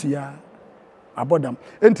 2 weeks ya abodam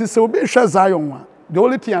enti se obi hwe Zion wa the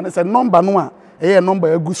only thing and say number no a number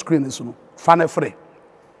egu screen so no fa na free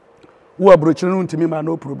wo abrochire no ntimi ma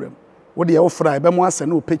no problem wo de ye wo fra be mo ase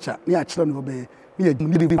no picture ne a kire no be ne ye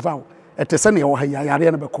ni vow etese ne wo ha ya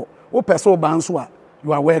yare ne be ko wo pese wo ban so a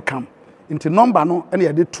you are welcome into number no ene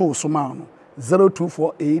ye de to so ma no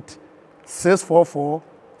 0248 644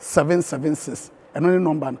 776 eno ne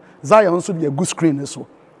number no Zion so de egu screen so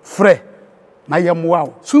free na ye moa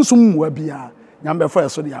wo sunsum moa bia nyambe fa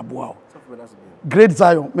so de aboa wo Great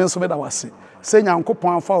Zion men so be da wase se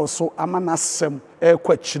nyankopon afa so amana sem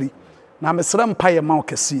kwachiri na mesra mpaye ma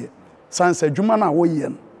okese sanse adwuma na wo ye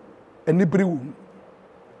no enibiri wo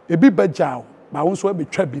ebi bagyaw ba wo so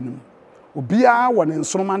abetwa binim obia wo ne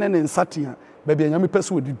nsoroma ne nsatea ba bia nyame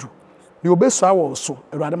pese odidu ne obesu awo so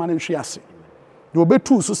awurade ma ne hwe ase ne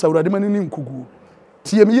obetu so sa awurade ma ne nkugu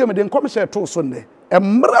tie me ye me de nkomhye to so ne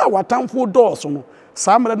emra watamfo do so no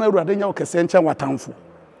sa mra na awurade nya okese nchen watamfo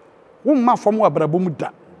wo ma fam wa brabom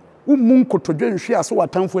da wo mun kotodwe nhwe ase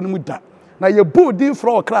watamfo ne mu da na ye bodi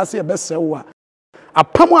fro class ye besewo a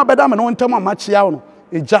apam abeda me no ntam amachia wo no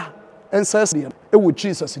eja ensese e wo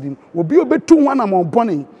Jesus dim obi obetu wana mo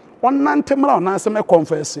boni onante mra ona se me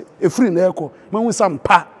confess efiri na eko mahu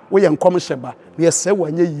sampa wo ye nkom hyeba na ye se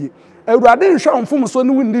wanye yie awurade nhwe mfom so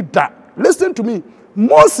ne wonni da listen to me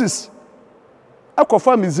Moses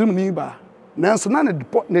akofa mizrim ni ba nanso na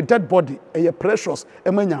ne dead body e precious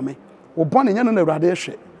e manyame wo boni nya no na awurade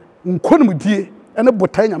hwe nkonum die ene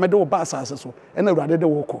botan nyame de wo ba asase so ene awurade de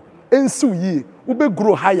wo ko ensiw yie wo be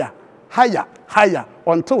grow higher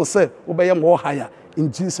until say wo be more higher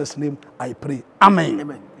in Jesus name I pray amen.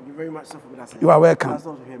 Amen. Thank you very much sir for that. You are welcome. That's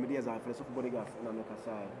also here me as Felix for Bonegas and I'm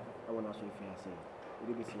Kasa I want to show you say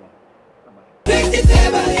we be here.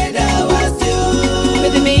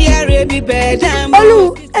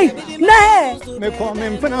 Olu, hey, na me ko me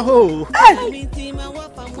mfana ho. hey.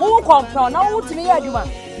 Wo kompon na wo timi ya adwuma.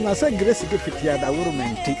 Na say grace ke fitia da woro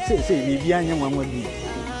menti. Say bibia anya nwanwa bi.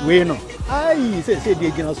 We no. Ai say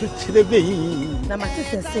de gina so chire be yi. Na ma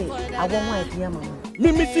se awon wa e mama.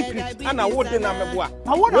 Me secret ana wo de na meboa.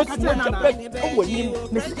 Na wo na ka na wo nim.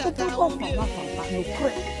 Me secret ko fa no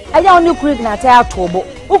kure. Aya oni kure na ta atobo.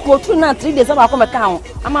 Uko tu na 3 days aba ko meka ho.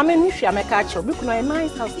 Ama me nhwia meka acho. Bi kuno a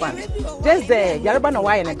nice husband. Just there, yareba na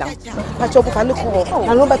why na down. Pa cho ko fa ne ko.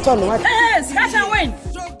 Na no beto no wa. Eh, scratch and win.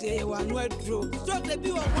 The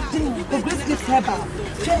grace gift heba.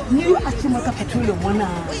 New Achimota petroleum one.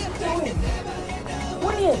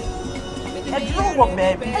 What here? A drone work,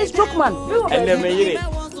 baby. Hey, stroke man. And then me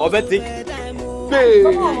obeti.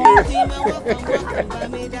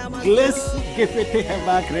 Grace give it to her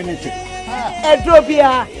back rented.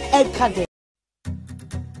 Edrobia, Edkade.